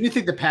package. Wouldn't you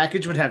think the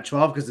package would have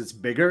 12 because it's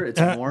bigger? It's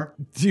more?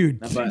 Dude,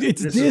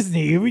 it's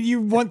Disney.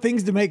 You want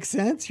things to make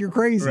sense? You're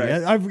crazy.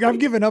 Right. I've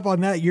given up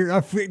on that.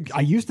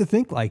 I used to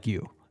think like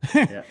you.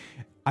 Yeah.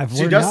 I've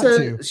learned not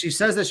to. She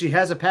says that she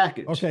has a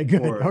package. Okay,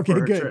 good.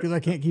 Good. Because I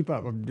can't keep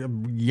up. I'm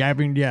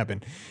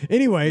yabbing.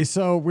 Anyway,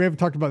 so we haven't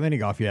talked about mini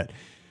golf yet.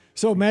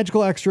 So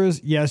magical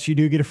extras, yes, you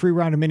do get a free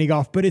round of mini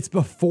golf, but it's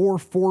before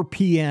 4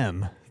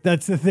 p.m.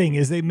 That's the thing,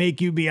 is they make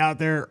you be out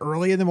there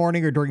early in the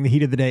morning or during the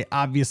heat of the day.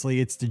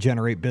 Obviously, it's to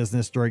generate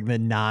business during the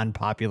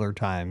non-popular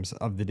times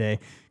of the day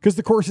because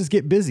the courses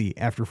get busy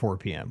after 4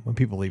 p.m. when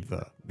people leave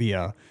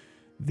the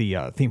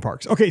theme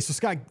parks. Okay, so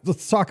Scott,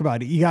 let's talk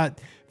about it. You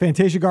got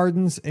Fantasia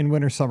Gardens and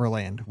Winter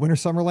Summerland. Winter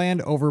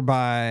Summerland over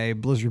by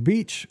Blizzard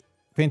Beach.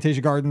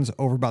 Fantasia Gardens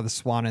over by the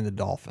Swan and the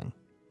Dolphin.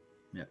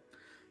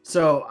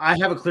 So I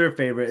have a clear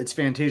favorite. It's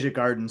Fantasia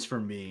Gardens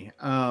for me.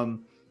 And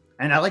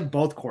I like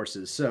both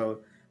courses. So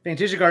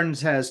Fantasia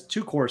Gardens has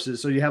 2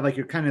 courses. So you have like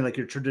your kind of like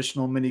your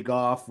traditional mini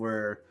golf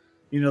where,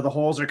 the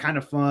holes are kind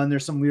of fun.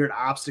 There's some weird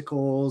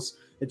obstacles.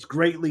 It's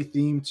greatly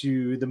themed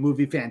to the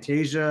movie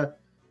Fantasia.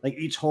 Like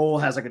each hole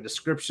has like a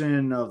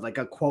description of like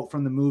a quote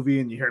from the movie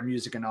and you hear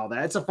music and all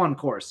that. It's a fun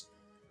course.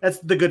 That's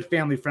the good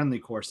family friendly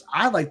course.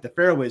 I like the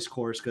fairways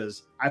course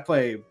because I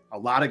play a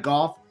lot of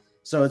golf.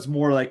 So it's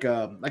more like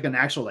an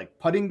actual like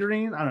putting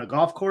green on a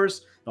golf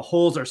course. The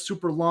holes are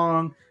super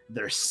long.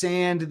 There's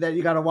sand that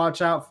you got to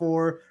watch out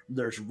for.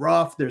 There's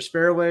rough. There's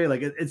fairway.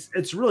 Like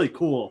it's really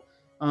cool.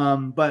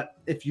 But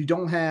if you're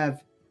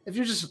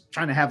just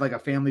trying to have like a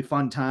family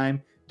fun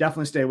time,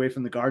 definitely stay away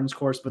from the Gardens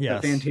course. But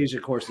the Fantasia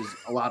course is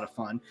a lot of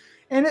fun,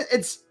 and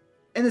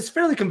it's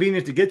fairly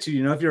convenient to get to.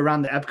 If you're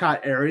around the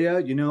Epcot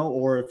area,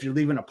 or if you're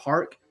leaving a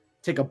park.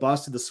 Take a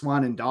bus to the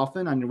Swan and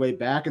Dolphin on your way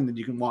back, and then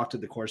you can walk to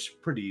the course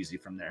pretty easy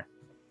from there.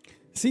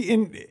 See,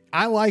 and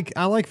I like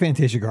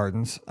Fantasia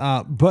Gardens,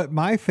 but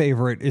my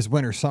favorite is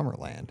Winter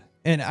Summerland.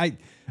 And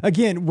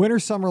Winter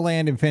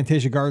Summerland and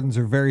Fantasia Gardens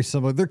are very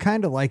similar. They're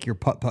kind of like your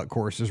putt-putt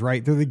courses,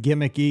 right? They're the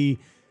gimmicky,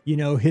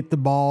 hit the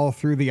ball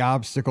through the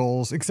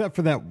obstacles, except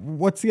for that.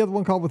 What's the other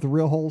one called with the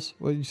real holes?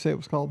 What did you say it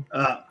was called?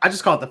 I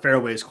just call it the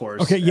fairways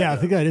course. Okay, yeah, I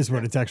think that is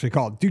what it's actually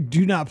called.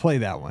 Do not play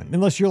that one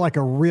unless you're like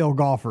a real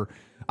golfer.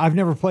 I've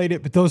never played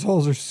it, but those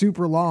holes are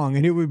super long,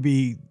 and it would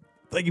be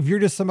like if you're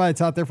just somebody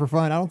that's out there for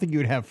fun, I don't think you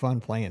would have fun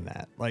playing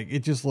that. Like it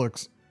just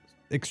looks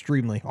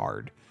extremely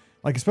hard.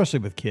 Like especially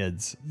with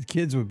kids.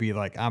 Kids would be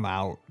like, I'm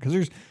out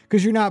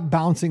because you're not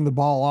bouncing the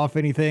ball off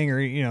anything,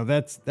 or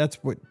that's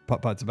what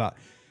putt-putt's about.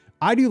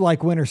 I do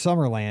like Winter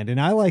Summerland,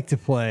 and I like to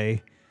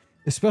play,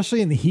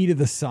 especially in the heat of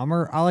the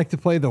summer, I like to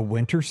play the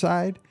winter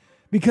side.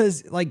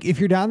 Because like if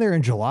you're down there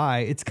in July,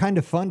 it's kind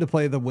of fun to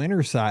play the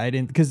winter side,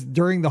 and because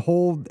during the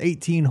whole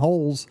 18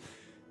 holes,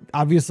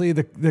 obviously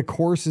the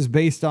course is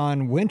based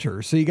on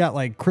winter. So you got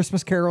like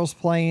Christmas carols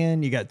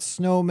playing, you got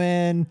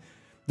snowmen.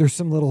 There's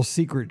some little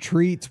secret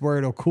treats where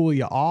it'll cool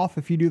you off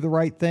if you do the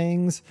right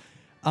things.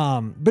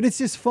 But it's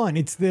just fun.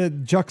 It's the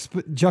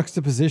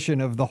juxtaposition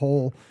of the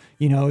whole.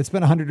 It's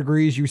been 100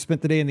 degrees. You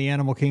spent the day in the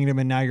animal kingdom,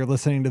 and now you're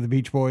listening to the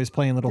Beach Boys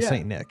playing Little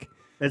Saint Nick.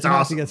 It's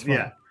awesome. It's fun.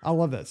 Yeah, I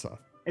love that stuff.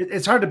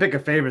 It's hard to pick a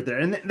favorite there,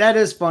 and that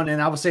is fun.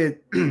 And I would say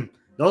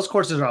those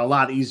courses are a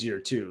lot easier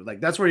too. Like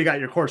that's where you got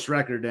your course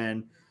record,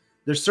 and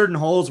there's certain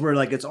holes where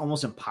like it's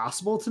almost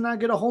impossible to not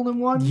get a hole in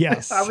one.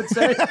 Yes, I would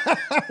say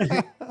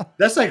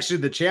that's actually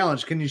the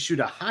challenge. Can you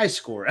shoot a high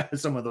score at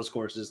some of those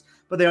courses?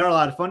 But they are a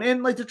lot of fun,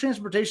 and like the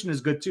transportation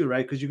is good too,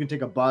 right? Because you can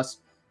take a bus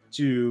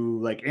to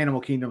like Animal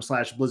Kingdom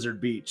 /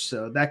 Blizzard Beach,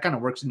 so that kind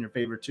of works in your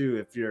favor too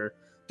if you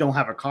don't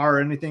have a car or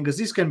anything, because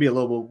these can be a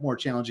little bit more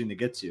challenging to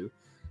get to.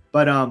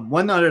 But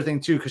one other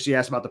thing too, because she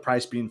asked about the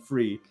price being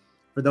free,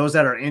 for those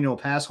that are annual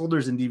pass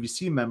holders and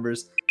DVC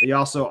members, they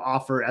also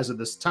offer, as of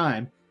this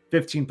time,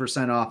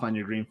 15% off on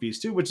your green fees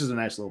too, which is a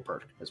nice little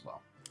perk as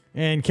well.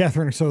 And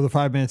Catherine, so the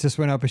 5 minutes just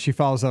went up, and she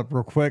follows up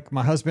real quick.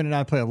 My husband and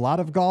I play a lot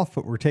of golf,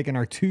 but we're taking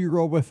our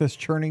 2-year-old with us,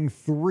 turning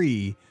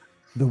 3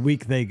 the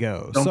week they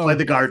go. Don't play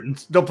the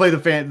Gardens. Don't play the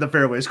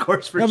fairways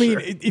course for sure. I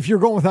mean, if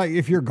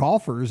you're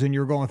golfers and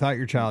you're going without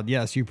your child,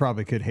 yes, you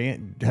probably could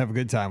have a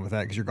good time with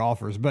that because you're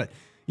golfers. But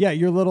yeah,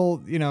 your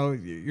little,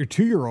 your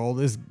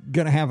 2-year-old is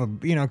going to have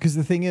because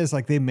the thing is,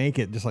 like, they make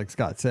it, just like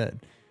Scott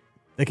said,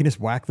 they can just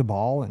whack the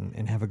ball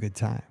and have a good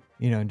time,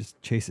 and just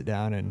chase it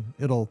down, and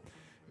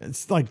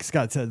it's like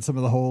Scott said, some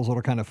of the holes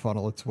will kind of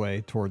funnel its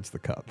way towards the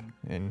cup,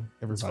 and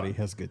everybody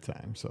has a good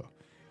time. So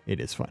it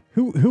is fun.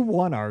 Who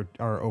won our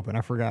open?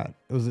 I forgot.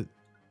 Was it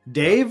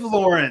Dave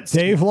Lawrence?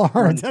 Dave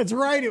Lawrence. That's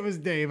right. It was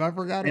Dave. I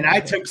forgot. And I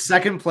took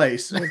second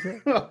place. Okay.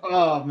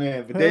 Oh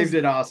man, but Dave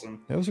did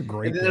awesome. That was a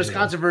great. And then there's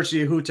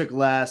controversy who took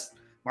last.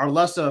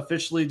 Marlessa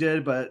officially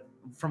did, but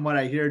from what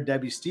I hear,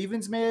 Debbie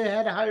Stevens may have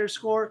had a higher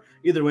score.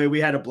 Either way, we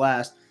had a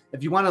blast.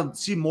 If you want to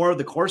see more of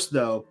the course,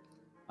 though,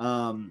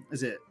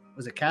 was it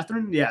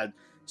Catherine? Yeah.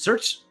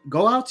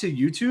 Go out to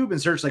YouTube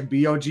and search like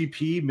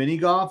BOGP mini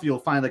golf. You'll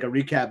find like a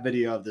recap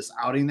video of this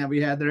outing that we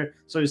had there.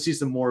 So you see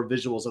some more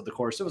visuals of the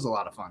course. It was a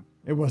lot of fun.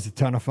 It was a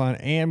ton of fun.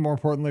 And more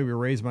importantly, we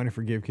raised money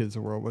for Give Kids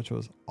the World, which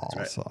was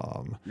awesome.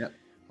 Right. Yep.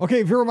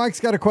 Okay, Vero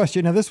Mike's got a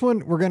question. Now, this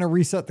one, we're going to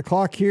reset the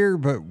clock here,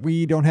 but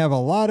we don't have a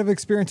lot of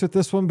experience with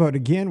this one. But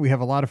again, we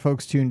have a lot of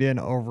folks tuned in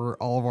over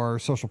all of our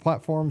social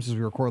platforms as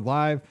we record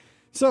live.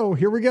 So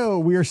here we go.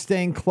 We are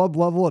staying club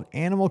level at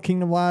Animal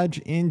Kingdom Lodge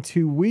in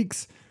 2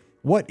 weeks.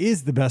 What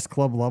is the best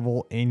club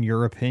level in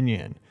your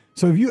opinion?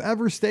 So have you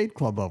ever stayed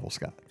club level,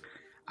 Scott?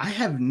 I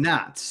have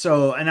not.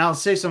 So, and I'll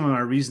say some of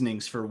my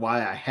reasonings for why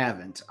I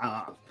haven't.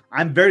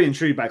 I'm very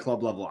intrigued by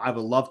club level. I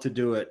would love to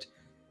do it.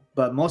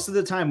 But most of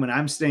the time when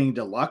I'm staying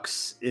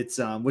deluxe, it's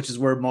which is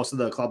where most of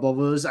the club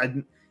level is.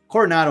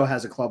 Coronado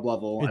has a club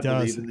level. It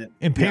does.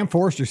 And Pam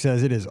Forrester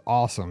says it is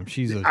awesome.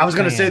 I was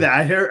going to say that.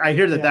 I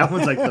hear that that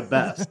one's like the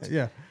best.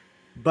 Yeah.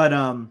 But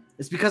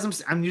it's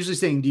because I'm usually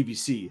staying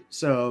DVC.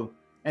 So,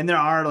 and there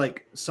are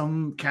like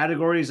some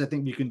categories I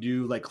think you can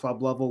do like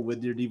club level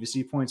with your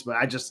DVC points, but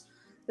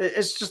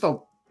it's just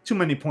too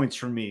many points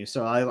for me.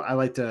 So I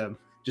like to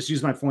just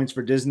use my points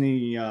for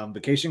Disney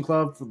Vacation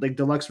Club for like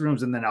deluxe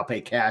rooms, and then I'll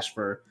pay cash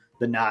for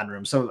the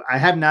non-room. So I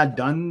have not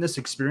done this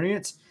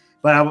experience,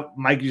 but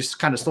Mike just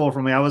kind of stole it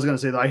from me. I was going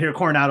to say, though, I hear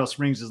Coronado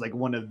Springs is like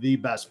one of the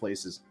best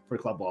places for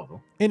club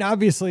level. And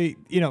obviously,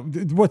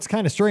 what's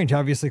kind of strange,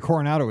 obviously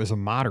Coronado is a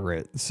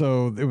moderate.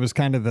 So it was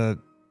kind of the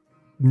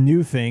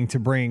new thing to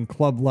bring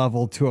club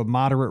level to a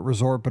moderate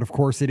resort. But of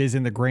course it is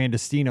in the Grand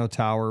Destino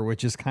Tower,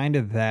 which is kind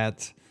of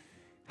that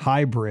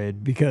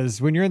hybrid,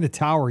 because when you're in the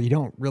tower, you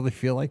don't really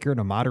feel like you're in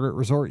a moderate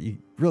resort. You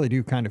really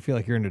do kind of feel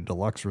like you're in a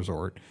deluxe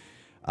resort.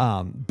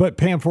 But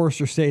Pam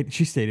Forrester stayed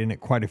in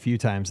it quite a few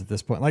times at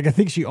this point. Like, I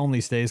think she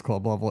only stays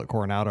club level at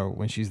Coronado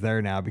when she's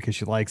there now because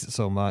she likes it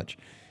so much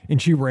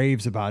and she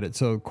raves about it.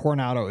 So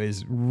Coronado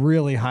is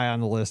really high on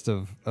the list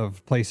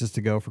of places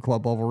to go for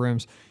club level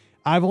rooms.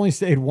 I've only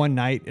stayed one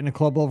night in a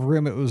club level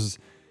room. It was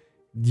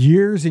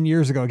years and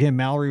years ago. Again,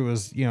 Mallory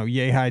was,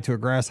 yay high to a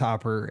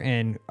grasshopper,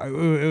 and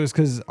it was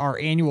because our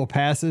annual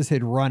passes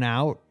had run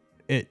out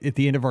at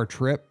the end of our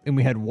trip and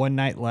we had one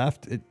night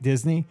left at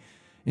Disney.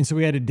 And so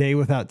we had a day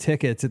without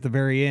tickets at the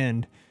very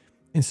end.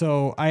 And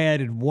so I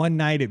added one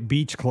night at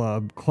Beach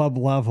Club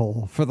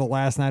level for the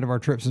last night of our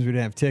trip since we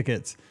didn't have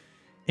tickets.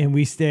 And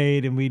we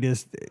stayed and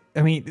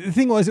the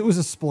thing was, it was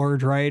a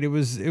splurge, right? It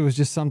was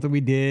just something we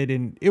did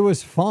and it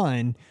was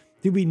fun.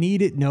 Did we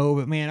need it? No,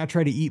 but man, I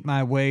tried to eat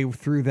my way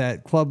through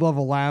that club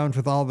level lounge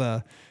with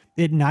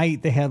at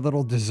night they had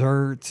little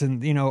desserts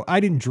and, I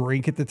didn't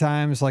drink at the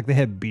time. It's like they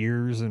had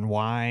beers and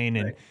wine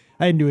and right.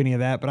 I didn't do any of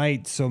that, but I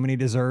ate so many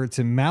desserts,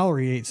 and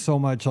Mallory ate so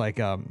much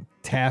like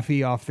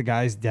taffy off the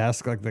guy's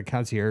desk, like the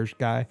concierge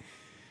guy.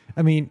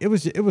 I mean, it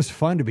was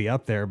fun to be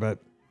up there, but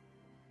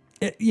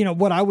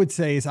what I would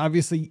say is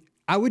obviously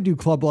I would do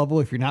club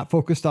level if you're not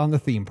focused on the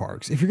theme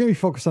parks. If you're going to be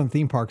focused on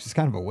theme parks, it's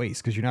kind of a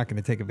waste because you're not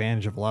going to take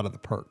advantage of a lot of the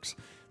perks.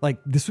 Like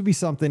this would be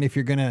something if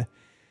you're going to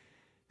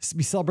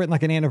be celebrating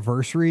like an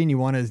anniversary and you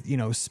want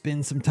to,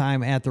 spend some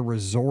time at the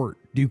resort,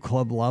 do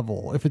club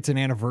level. If it's an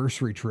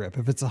anniversary trip,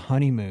 if it's a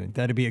honeymoon,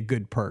 that'd be a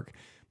good perk.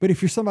 But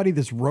if you're somebody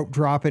that's rope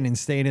dropping and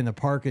staying in the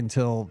park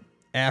until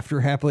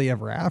after happily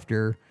ever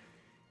after,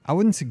 I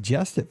wouldn't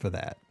suggest it for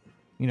that.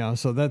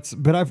 So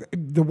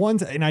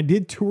I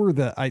did tour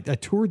I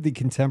toured the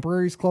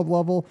Contemporaries club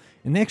level,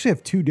 and they actually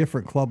have two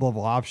different club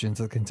level options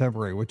at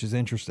Contemporary, which is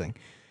interesting.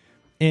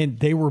 And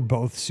they were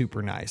both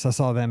super nice. I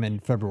saw them in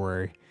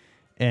February.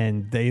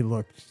 And they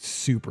looked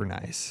super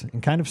nice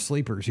and kind of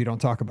sleepers. You don't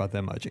talk about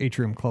them much.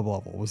 Atrium Club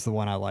Level was the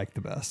one I liked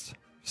the best.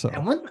 So,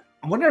 and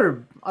what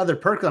are other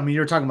perks? I mean,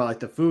 you were talking about like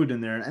the food in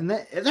there, and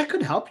that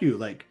could help you.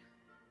 Like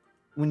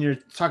when you're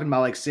talking about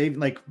like saving,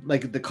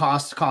 like the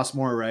costs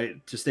more,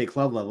 right, to stay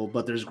club level.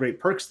 But there's great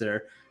perks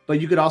there.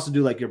 But you could also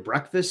do like your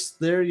breakfast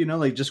there.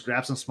 Like just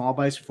grab some small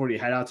bites before you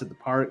head out to the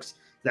parks.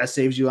 That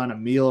saves you on a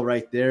meal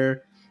right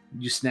there.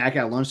 You snack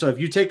at lunch. So if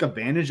you take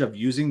advantage of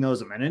using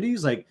those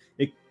amenities, like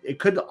it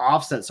could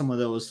offset some of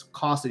those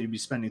costs that you'd be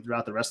spending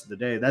throughout the rest of the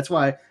day. That's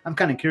why I'm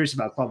kind of curious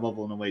about club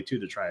level in a way too,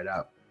 to try it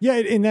out. Yeah.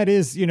 And that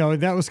is,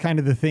 that was kind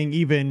of the thing.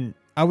 Even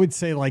I would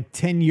say like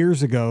 10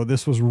 years ago,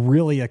 this was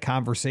really a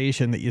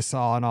conversation that you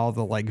saw on all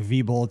the like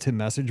V bulletin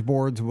message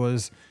boards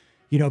was,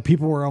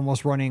 people were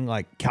almost running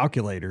like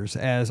calculators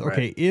as, okay,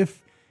 right.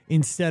 If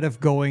instead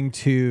of going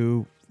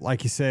to,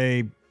 like you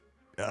say,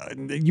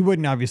 you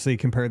wouldn't obviously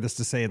compare this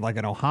to say like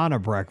an Ohana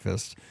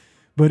breakfast,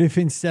 but if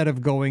instead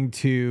of going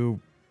to,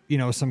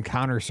 some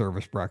counter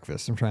service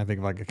breakfast, I'm trying to think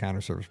of like a counter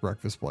service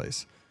breakfast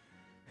place.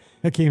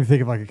 I can't even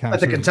think of like a counter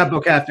service. Like a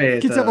Contempo Cafe.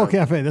 Contempo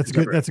Cafe. That's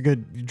good. That's a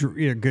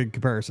good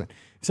comparison.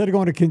 Instead of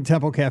going to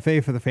Contempo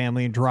Cafe for the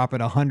family and dropping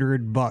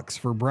 $100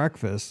 for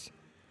breakfast,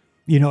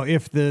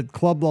 if the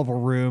club level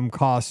room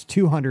costs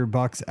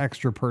 $200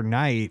 extra per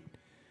night,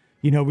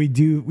 we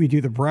do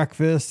the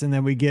breakfast and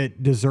then we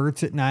get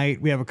desserts at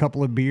night. We have a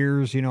couple of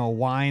beers,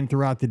 wine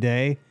throughout the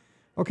day.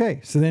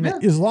 Okay. So then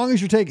as long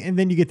as you're taking, and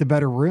then you get the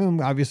better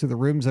room, obviously the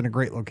room's in a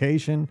great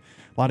location.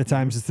 A lot of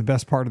times it's the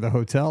best part of the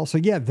hotel. So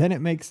yeah, then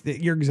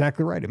you're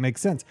exactly right. It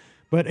makes sense.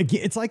 But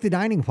again, it's like the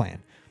dining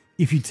plan.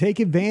 If you take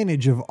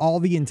advantage of all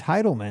the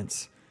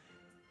entitlements,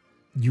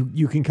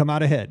 you can come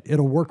out ahead.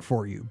 It'll work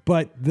for you.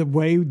 But the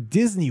way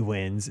Disney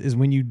wins is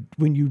when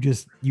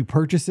you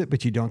purchase it,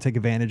 but you don't take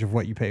advantage of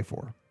what you pay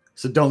for.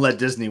 So don't let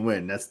Disney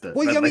win. That's the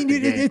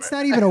it's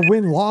not even a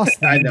win-loss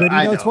thing. But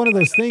it's one of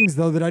those things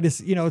though that I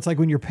just it's like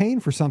when you're paying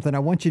for something, I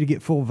want you to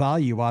get full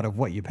value out of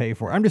what you pay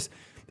for.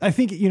 I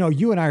think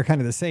you and I are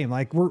kind of the same.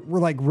 Like we're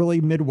like really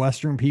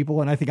Midwestern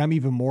people, and I think I'm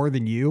even more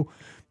than you.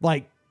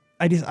 Like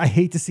I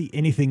hate to see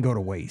anything go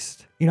to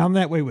waste. I'm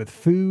that way with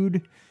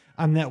food.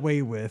 I'm that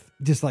way with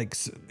just like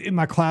in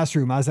my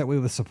classroom, I was that way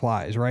with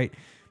supplies, right?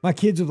 My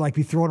kids would like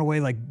be throwing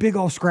away like big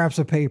old scraps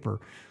of paper.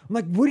 I'm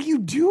like, what are you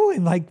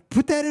doing? Like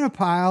put that in a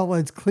pile.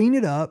 Let's clean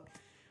it up.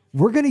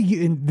 We're going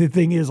to, and the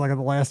thing is like on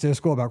the last day of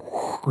school about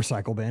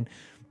recycle bin,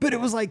 but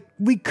it was like,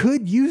 we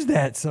could use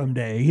that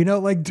someday,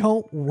 like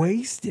don't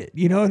waste it,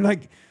 and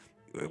like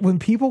when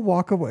people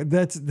walk away,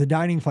 that's the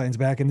dining plan's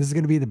back. And this is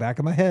going to be in the back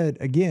of my head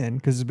again,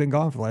 cause it's been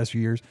gone for the last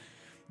few years.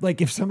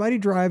 Like if somebody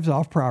drives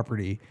off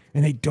property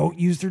and they don't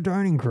use their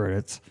dining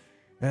credits,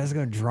 that's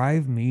going to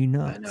drive me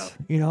nuts.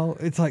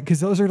 It's like, cause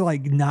those are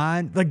like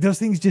those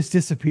things just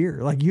disappear.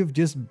 Like you've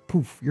just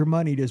poof, your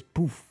money just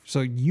poof.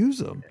 So use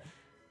them.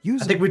 I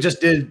think we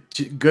just did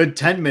good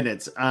 10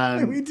 minutes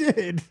on we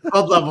did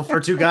club level for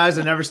two guys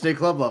that never stay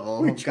club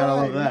level. We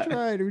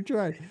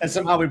tried. And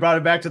somehow we brought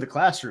it back to the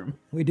classroom.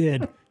 We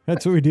did.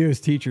 That's what we do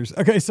as teachers.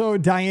 Okay, so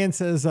Diane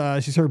says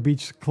she's heard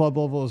beach club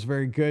level is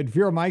very good.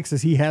 Vera Mike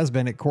says he has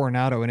been at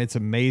Coronado and it's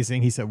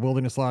amazing. He said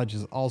Wilderness Lodge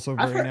is also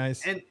very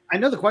nice. And I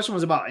know the question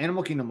was about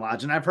Animal Kingdom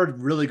Lodge, and I've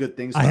heard really good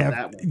things about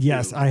that one.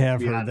 Yes, too, I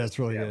have heard that's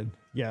really good.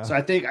 Yeah. So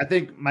I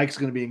think Mike's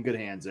going to be in good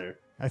hands there.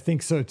 I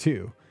think so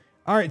too.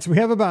 All right, so we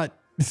have about,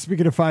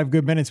 speaking of 5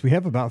 good minutes, we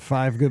have about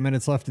 5 good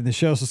minutes left in the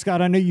show. So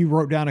Scott, I know you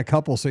wrote down a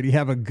couple. So do you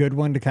have a good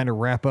one to kind of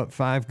wrap up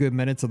 5 good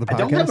minutes of the podcast? I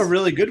don't have a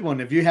really good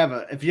one. If you have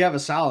a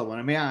solid one,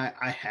 I mean,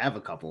 I have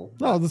a couple.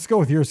 No, let's go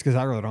with yours because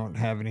I really don't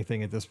have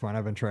anything at this point.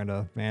 I've been trying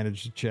to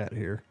manage the chat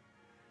here.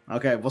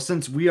 Okay, well,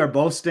 since we are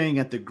both staying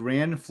at the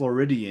Grand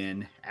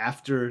Floridian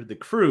after the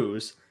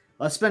cruise,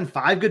 let's spend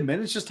 5 good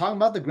minutes just talking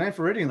about the Grand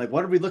Floridian. Like,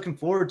 what are we looking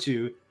forward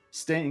to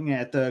staying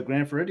at the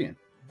Grand Floridian?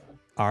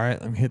 All right,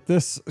 let me hit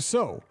this.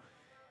 So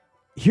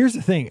here's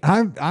the thing.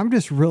 I'm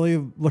just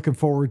really looking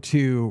forward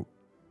to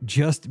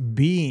just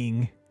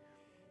being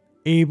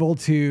able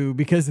to,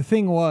 because the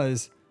thing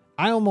was,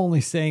 I'm only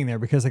staying there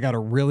because I got a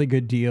really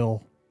good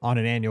deal on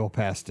an annual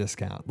pass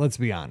discount. Let's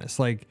be honest.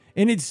 Like,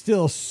 and it's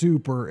still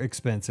super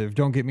expensive.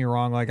 Don't get me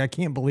wrong. Like, I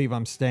can't believe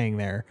I'm staying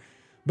there,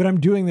 but I'm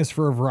doing this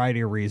for a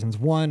variety of reasons.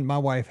 One, my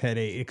wife had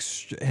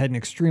an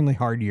extremely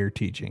hard year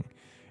teaching,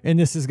 and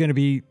this is going to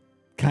be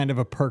kind of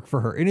a perk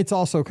for her. And it's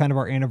also kind of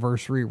our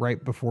anniversary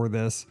right before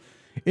this.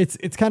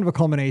 It's kind of a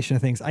culmination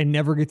of things. I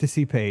never get to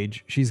see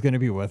Paige. She's going to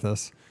be with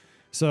us.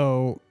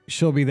 So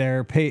she'll be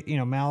there.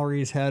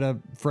 Mallory's had a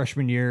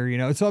freshman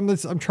year, so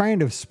I'm trying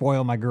to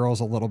spoil my girls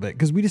a little bit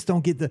because we just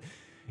don't get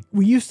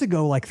we used to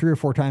go like 3 or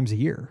 4 times a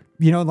year,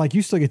 like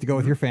you still get to go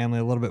with your family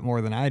a little bit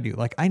more than I do.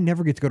 Like I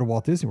never get to go to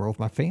Walt Disney World with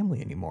my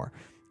family anymore.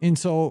 And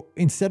so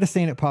instead of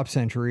staying at Pop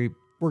Century,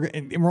 we're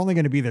only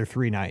going to be there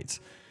 3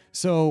 nights.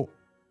 So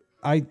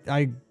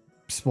I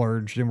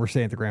splurged and we're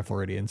staying at the Grand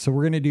Floridian. So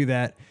we're going to do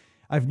that.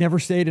 I've never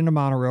stayed in a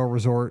monorail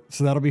resort,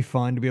 so that'll be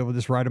fun to be able to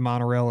just ride a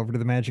monorail over to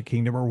the Magic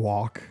Kingdom or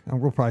walk. And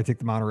we'll probably take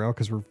the monorail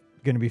because we're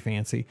going to be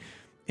fancy,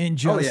 and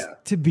just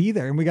to be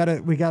there. And we got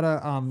a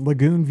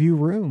lagoon view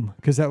room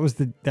because that was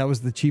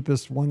the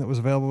cheapest one that was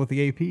available with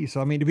the AP. So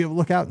I mean, to be able to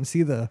look out and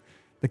see the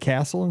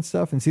castle and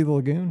stuff and see the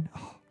lagoon,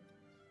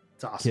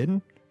 it's awesome.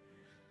 Kidding?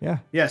 Yeah.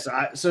 Yes.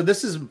 So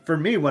this is for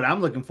me what I'm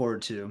looking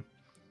forward to,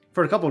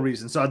 for a couple of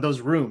reasons. So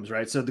those rooms,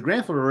 right? So the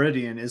Grand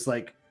Floridian is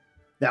like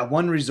that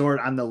one resort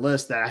on the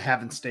list that I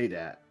haven't stayed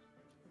at.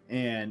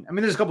 And I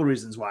mean, there's a couple of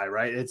reasons why,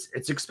 right?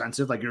 It's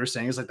expensive. Like you were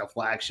saying, it's like the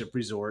flagship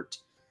resort.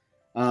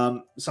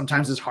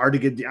 Sometimes it's hard to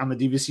get, I'm a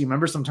DVC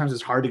member. Sometimes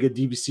it's hard to get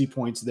DVC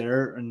points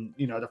there and,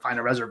 to find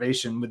a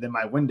reservation within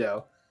my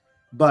window.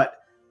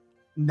 But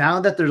now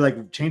that they're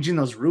like changing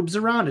those rooms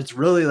around, it's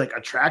really like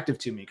attractive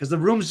to me because the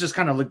rooms just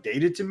kind of look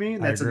dated to me.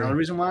 And that's another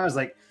reason why I was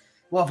like,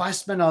 well, if I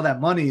spend all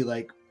that money,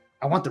 like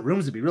I want the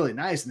rooms to be really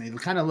nice. And they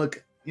kind of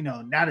look,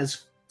 not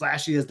as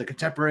flashy as the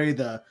contemporary,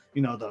 the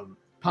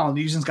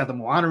Polynesians got the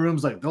Moana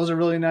rooms, like those are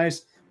really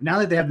nice. Now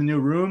that they have the new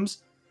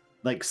rooms,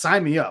 like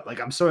sign me up. Like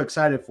I'm so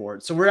excited for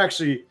it. So we're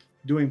actually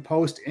doing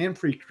post and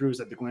pre-cruise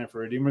at the Grand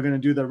Floridian. We're going to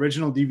do the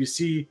original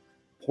DVC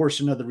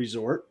portion of the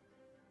resort.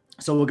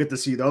 So we'll get to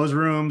see those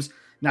rooms,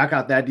 knock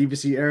out that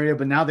DVC area.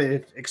 But now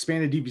they've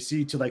expanded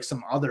DVC to like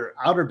some other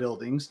outer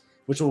buildings,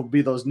 which will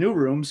be those new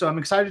rooms. So I'm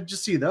excited to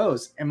see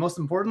those. And most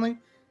importantly,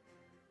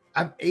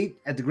 I've ate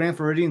at the Grand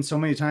Floridian so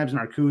many times in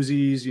our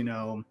koozies,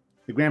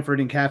 the the Grand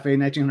Floridian Cafe,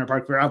 1900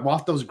 Park Fair. I've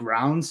walked those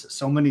grounds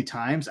so many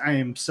times. I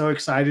am so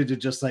excited to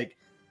just like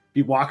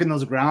be walking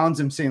those grounds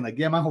and saying like,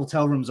 yeah, my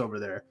hotel room's over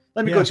there.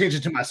 Let me go change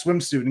it to my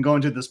swimsuit and go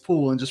into this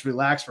pool and just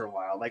relax for a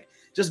while. Like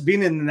just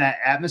being in that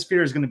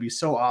atmosphere is going to be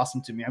so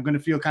awesome to me. I'm going to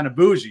feel kind of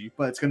bougie,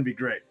 but it's going to be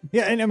great.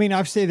 Yeah. And I mean,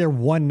 I've stayed there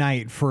one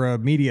night for a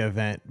media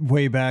event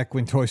way back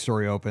when Toy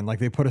Story opened. Like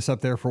they put us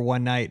up there for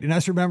one night. And I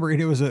just remember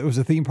it was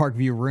a theme park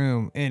view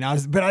room, and I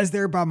was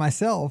there by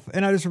myself.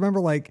 And I just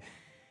remember like,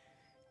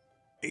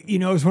 you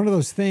know, it was one of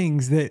those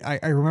things that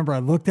I remember I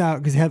looked out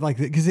because it had like,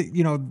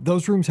 you know,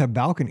 those rooms have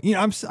balcony. You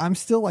know, I'm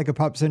still like a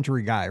Pop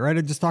Century guy, right? I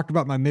just talked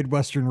about my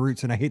Midwestern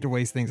roots and I hate to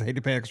waste things. I hate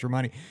to pay extra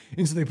money.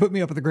 And so they put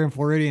me up at the Grand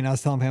Floridian, and I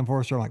was telling Pam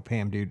Forrester, I'm like,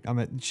 Pam, dude,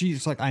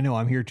 she's like, I know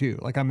I'm here too.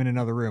 Like I'm in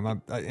another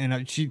room.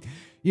 She,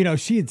 you know,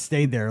 she had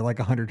stayed there like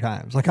 100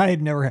 times. Like I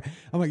had never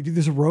I'm like, dude,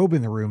 there's a robe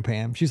in the room,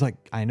 Pam. She's like,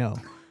 I know.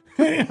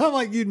 I'm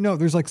like, you know,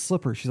 there's like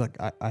slippers. She's like,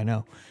 I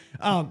know.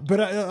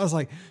 But I was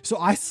like, so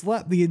I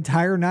slept the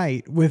entire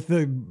night with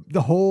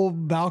the whole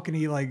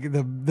balcony, like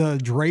the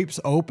drapes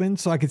open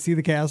so I could see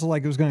the castle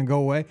like it was going to go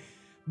away.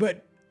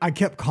 But I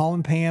kept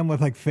calling Pam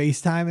with like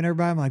FaceTime and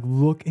everybody. I'm like,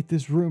 look at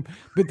this room,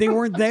 but they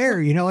weren't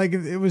there, you know, like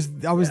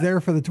I was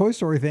there for the Toy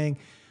Story thing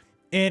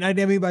and I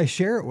didn't have anybody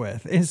share it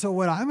with. And so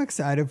what I'm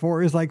excited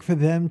for is like for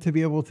them to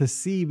be able to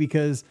see,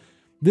 because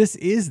this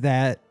is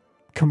that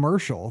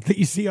commercial that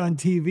you see on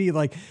TV.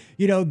 Like,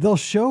 you know, they'll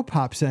show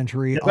Pop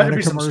Century on a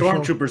commercial. Some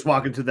stormtroopers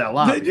walking to that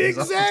lobby.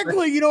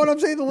 Exactly. You know what I'm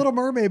saying? The Little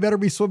Mermaid better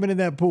be swimming in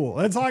that pool.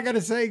 That's all I got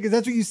to say, because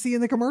that's what you see in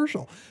the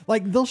commercial.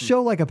 Like they'll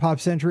show like a Pop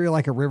Century,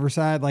 like a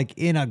Riverside, like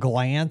in a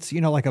glance, you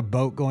know, like a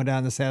boat going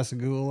down the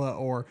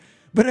Sassagoula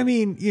but I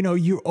mean, you know,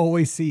 you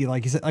always see,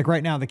 like you said, like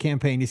right now, the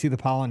campaign, you see the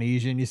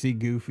Polynesian, you see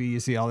Goofy, you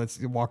see all that's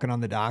walking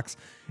on the docks.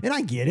 And I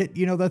get it.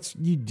 You know, that's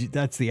the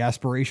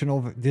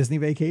aspirational Disney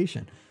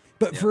vacation.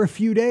 But for a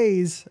few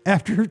days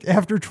after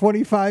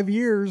 25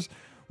 years,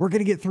 we're going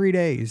to get 3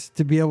 days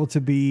to be able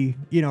to be,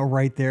 you know,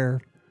 right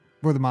there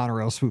where the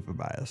monorail's swooping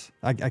by us.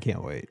 I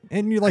can't wait.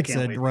 And you like I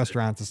said,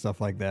 restaurants and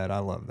stuff like that. I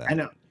love that. I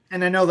know.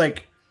 And I know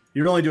like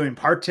you're only doing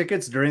park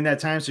tickets during that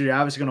time. So you're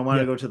obviously going to want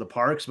to go to the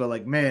parks, but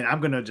like, man, I'll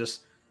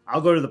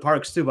go to the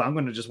parks too, but I'm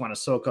going to just want to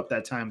soak up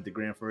that time at the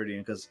Grand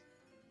Floridian because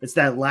it's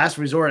that last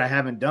resort I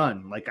haven't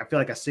done. Like, I feel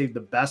like I saved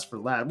the best for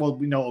last. Well,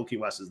 we know Key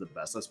West is the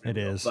best. It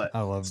is. But I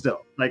love it.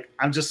 Still, like,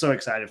 I'm just so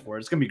excited for it.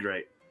 It's going to be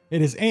great.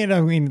 It is. And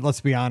I mean, let's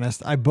be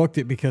honest. I booked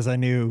it because I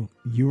knew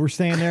you were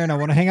staying there and I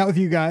want to hang out with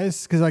you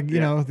guys. Cause you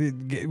know,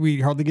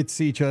 we hardly get to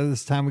see each other.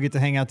 This time we get to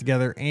hang out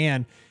together.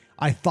 And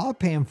I thought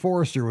Pam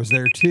Forrester was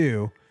there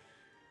too,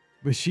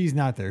 but she's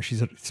not there.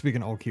 She's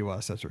speaking of Old Key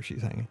West. That's where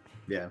she's hanging.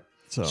 Yeah.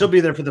 So she'll be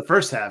there for the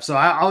first half. So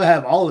I'll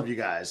have all of you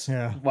guys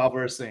while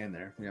we're staying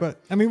there. Yeah.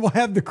 But I mean, we'll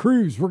have the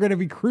cruise. We're going to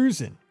be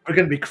cruising. We're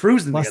going to be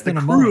cruising. The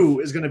crew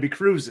is going to be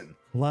cruising.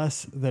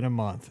 Less than a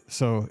month.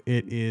 So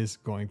it is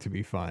going to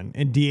be fun.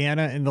 And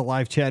Deanna in the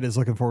live chat is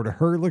looking forward to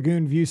her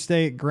Lagoon View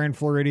stay at Grand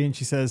Floridian.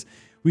 She says,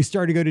 we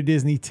started to go to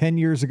Disney 10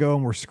 years ago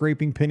and we're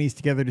scraping pennies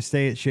together to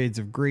stay at Shades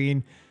of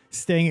Green.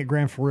 Staying at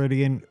Grand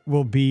Floridian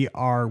will be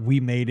our we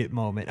made it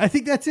moment. I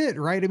think that's it,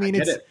 right? I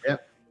mean,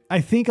 I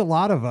think a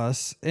lot of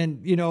us,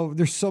 and you know,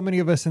 there's so many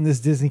of us in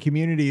this Disney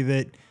community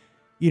that,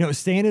 you know,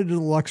 staying at a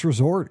deluxe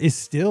resort is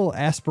still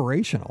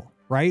aspirational,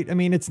 right? I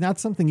mean, it's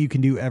not something you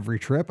can do every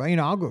trip. You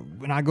know,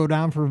 when I go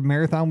down for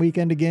marathon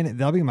weekend again,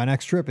 that'll be my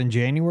next trip in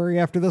January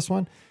after this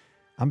one.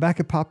 I'm back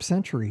at Pop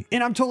Century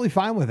and I'm totally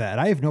fine with that.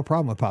 I have no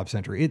problem with Pop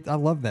Century. I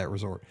love that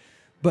resort,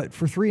 but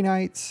for 3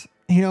 nights,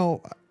 you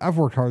know, I've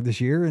worked hard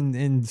this year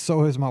and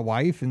so has my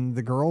wife and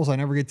the girls I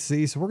never get to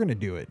see. So we're going to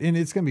do it and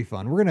it's going to be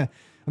fun.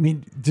 I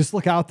mean, just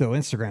look out though.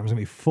 Instagram's gonna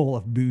be full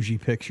of bougie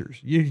pictures.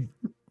 You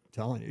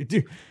telling you,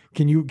 dude.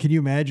 Can you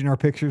imagine our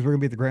pictures? We're gonna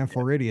be at the Grand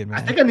Floridian, man.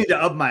 I think I need to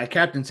up my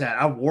captain's hat.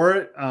 I wore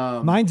it.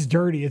 Mine's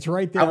dirty. It's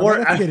right there.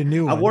 I get a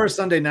new one. I wore it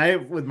Sunday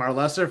night with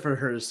Marlessa for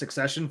her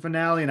Succession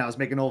finale, and I was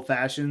making old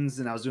fashions,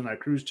 and I was doing my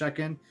cruise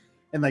check-in,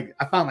 and like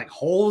I found like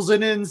holes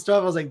in it and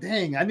stuff. I was like,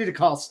 dang, I need to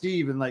call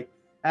Steve and like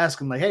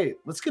ask him like, hey,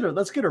 let's get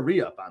a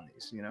re-up on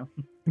these, you know?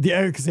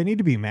 Yeah, because they need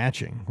to be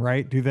matching,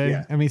 right? Do they?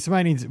 Yeah. I mean,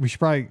 we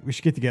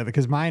should get together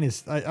because mine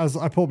is.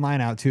 I pulled mine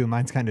out too. And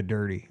mine's kind of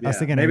dirty. Yeah. I was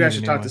thinking maybe I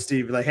should talk to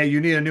Steve. Like, hey,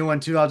 you need a new one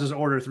too. I'll just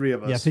order 3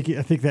 of us. Yeah,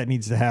 I think that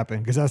needs to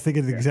happen because I was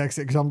thinking the exact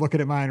same. Because I'm looking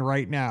at mine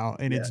right now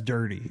and it's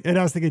dirty. And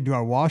I was thinking, do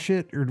I wash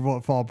it or will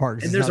it fall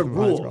apart? And there's a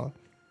rule: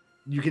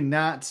 you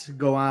cannot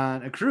go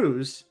on a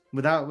cruise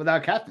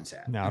without captain's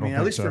hat. No, I mean,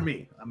 at least for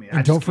me. I mean,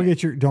 and don't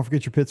forget your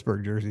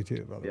Pittsburgh jersey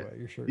too. By the way,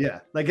 your shirt. Yeah,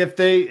 like if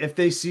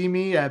they see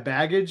me at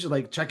baggage,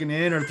 like checking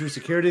in or through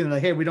security, and they're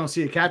like, hey, we don't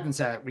see a captain's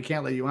hat, we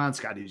can't let you on,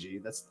 Scotty G.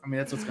 That's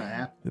what's gonna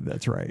happen.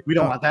 That's right. We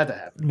don't want that to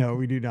happen. No,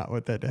 we do not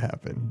want that to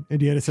happen.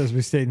 Indiana says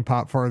we stayed in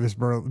Pop farthest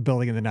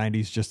building in the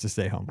 90s just to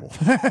stay humble.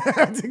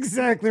 That's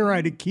exactly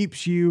right. It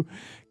keeps you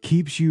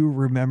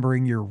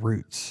remembering your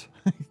roots.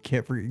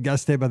 Can't forget, you gotta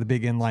stay by the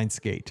big inline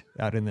skate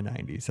out in the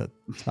 90s.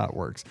 That's how it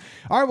works.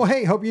 All right. Well,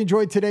 hey, hope you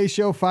enjoyed today's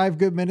show. 5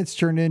 good minutes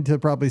turned into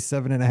probably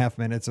 7.5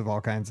 minutes of all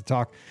kinds of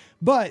talk.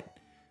 But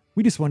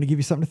we just want to give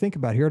you something to think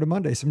about here at a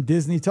Monday, some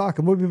Disney talk.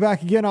 And we'll be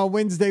back again on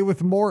Wednesday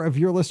with more of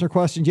your listener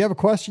questions. You have a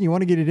question, you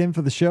want to get it in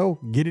for the show,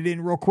 get it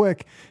in real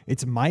quick.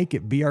 It's Mike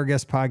at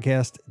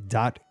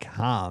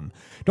beourguestpodcast.com.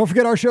 Don't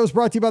forget, our show is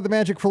brought to you by the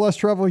Magic for Less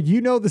Travel. You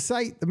know the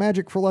site,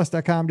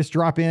 themagicforless.com. Just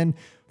drop in,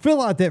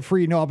 fill out that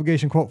free no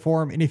obligation quote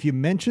form. And if you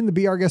mention the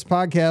Be Our Guest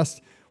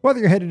podcast, whether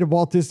you're headed to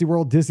Walt Disney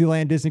World,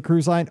 Disneyland, Disney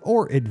Cruise Line,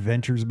 or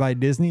Adventures by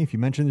Disney, if you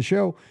mention the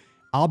show,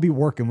 I'll be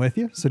working with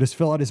you. So just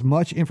fill out as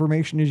much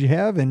information as you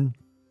have, and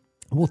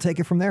we'll take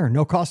it from there.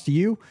 No cost to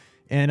you.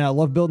 And I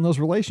love building those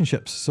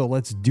relationships. So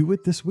let's do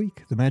it this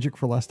week.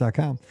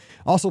 Themagicforless.com.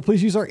 Also,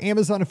 please use our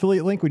Amazon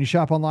affiliate link when you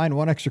shop online.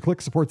 One extra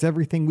click supports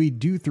everything we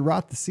do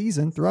throughout the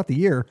season, throughout the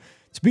year.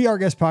 It's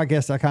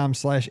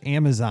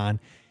beourguestpodcast.com/Amazon.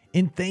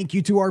 And thank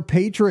you to our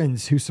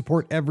patrons who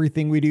support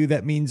everything we do.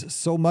 That means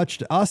so much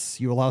to us.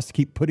 You allow us to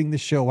keep putting the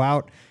show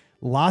out.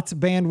 Lots of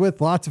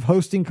bandwidth, lots of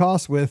hosting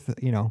costs with,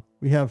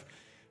 we have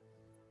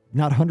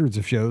not hundreds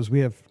of shows. We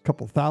have a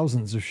couple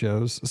thousands of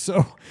shows.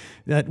 So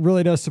that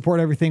really does support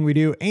everything we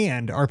do.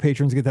 And our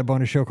patrons get that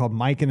bonus show called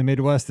Mike in the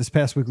Midwest. This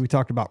past week, we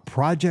talked about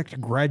Project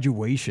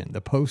Graduation,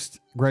 the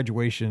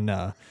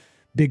post-graduation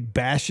big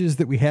bashes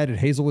that we had at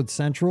Hazelwood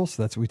Central.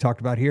 So that's what we talked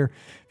about here.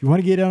 If you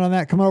want to get in on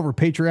that, come over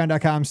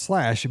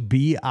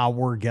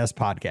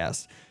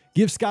patreon.com/beourguestpodcast.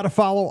 Give Scott a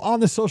follow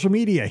on the social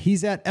media.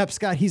 He's at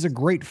epscott. He's a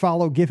great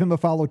follow. Give him a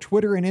follow,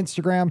 Twitter and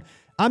Instagram.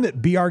 I'm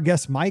at Be Our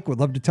Guest Mike. Would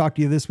love to talk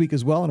to you this week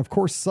as well. And of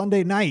course,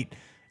 Sunday night,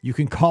 you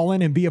can call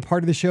in and be a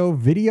part of the show,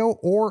 video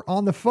or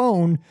on the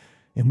phone.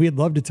 And we'd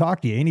love to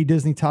talk to you. Any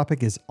Disney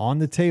topic is on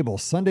the table.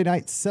 Sunday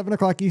night, 7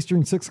 o'clock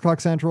Eastern, 6 o'clock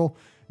Central.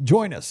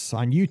 Join us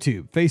on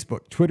YouTube,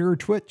 Facebook, Twitter, or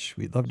Twitch.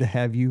 We'd love to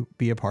have you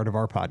be a part of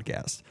our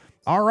podcast.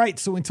 All right.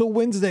 So until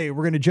Wednesday,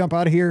 we're going to jump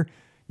out of here.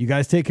 You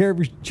guys take care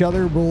of each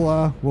other.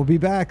 We'll be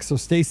back. So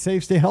stay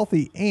safe, stay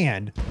healthy,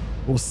 and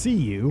we'll see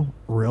you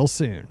real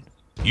soon.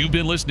 You've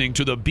been listening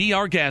to the Be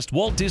Our Guest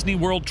Walt Disney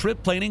World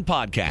Trip Planning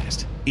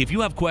Podcast. If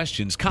you have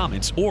questions,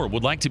 comments, or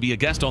would like to be a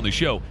guest on the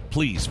show,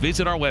 please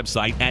visit our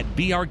website at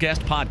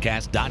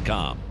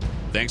beourguestpodcast.com.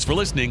 Thanks for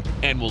listening,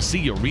 and we'll see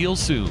you real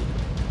soon.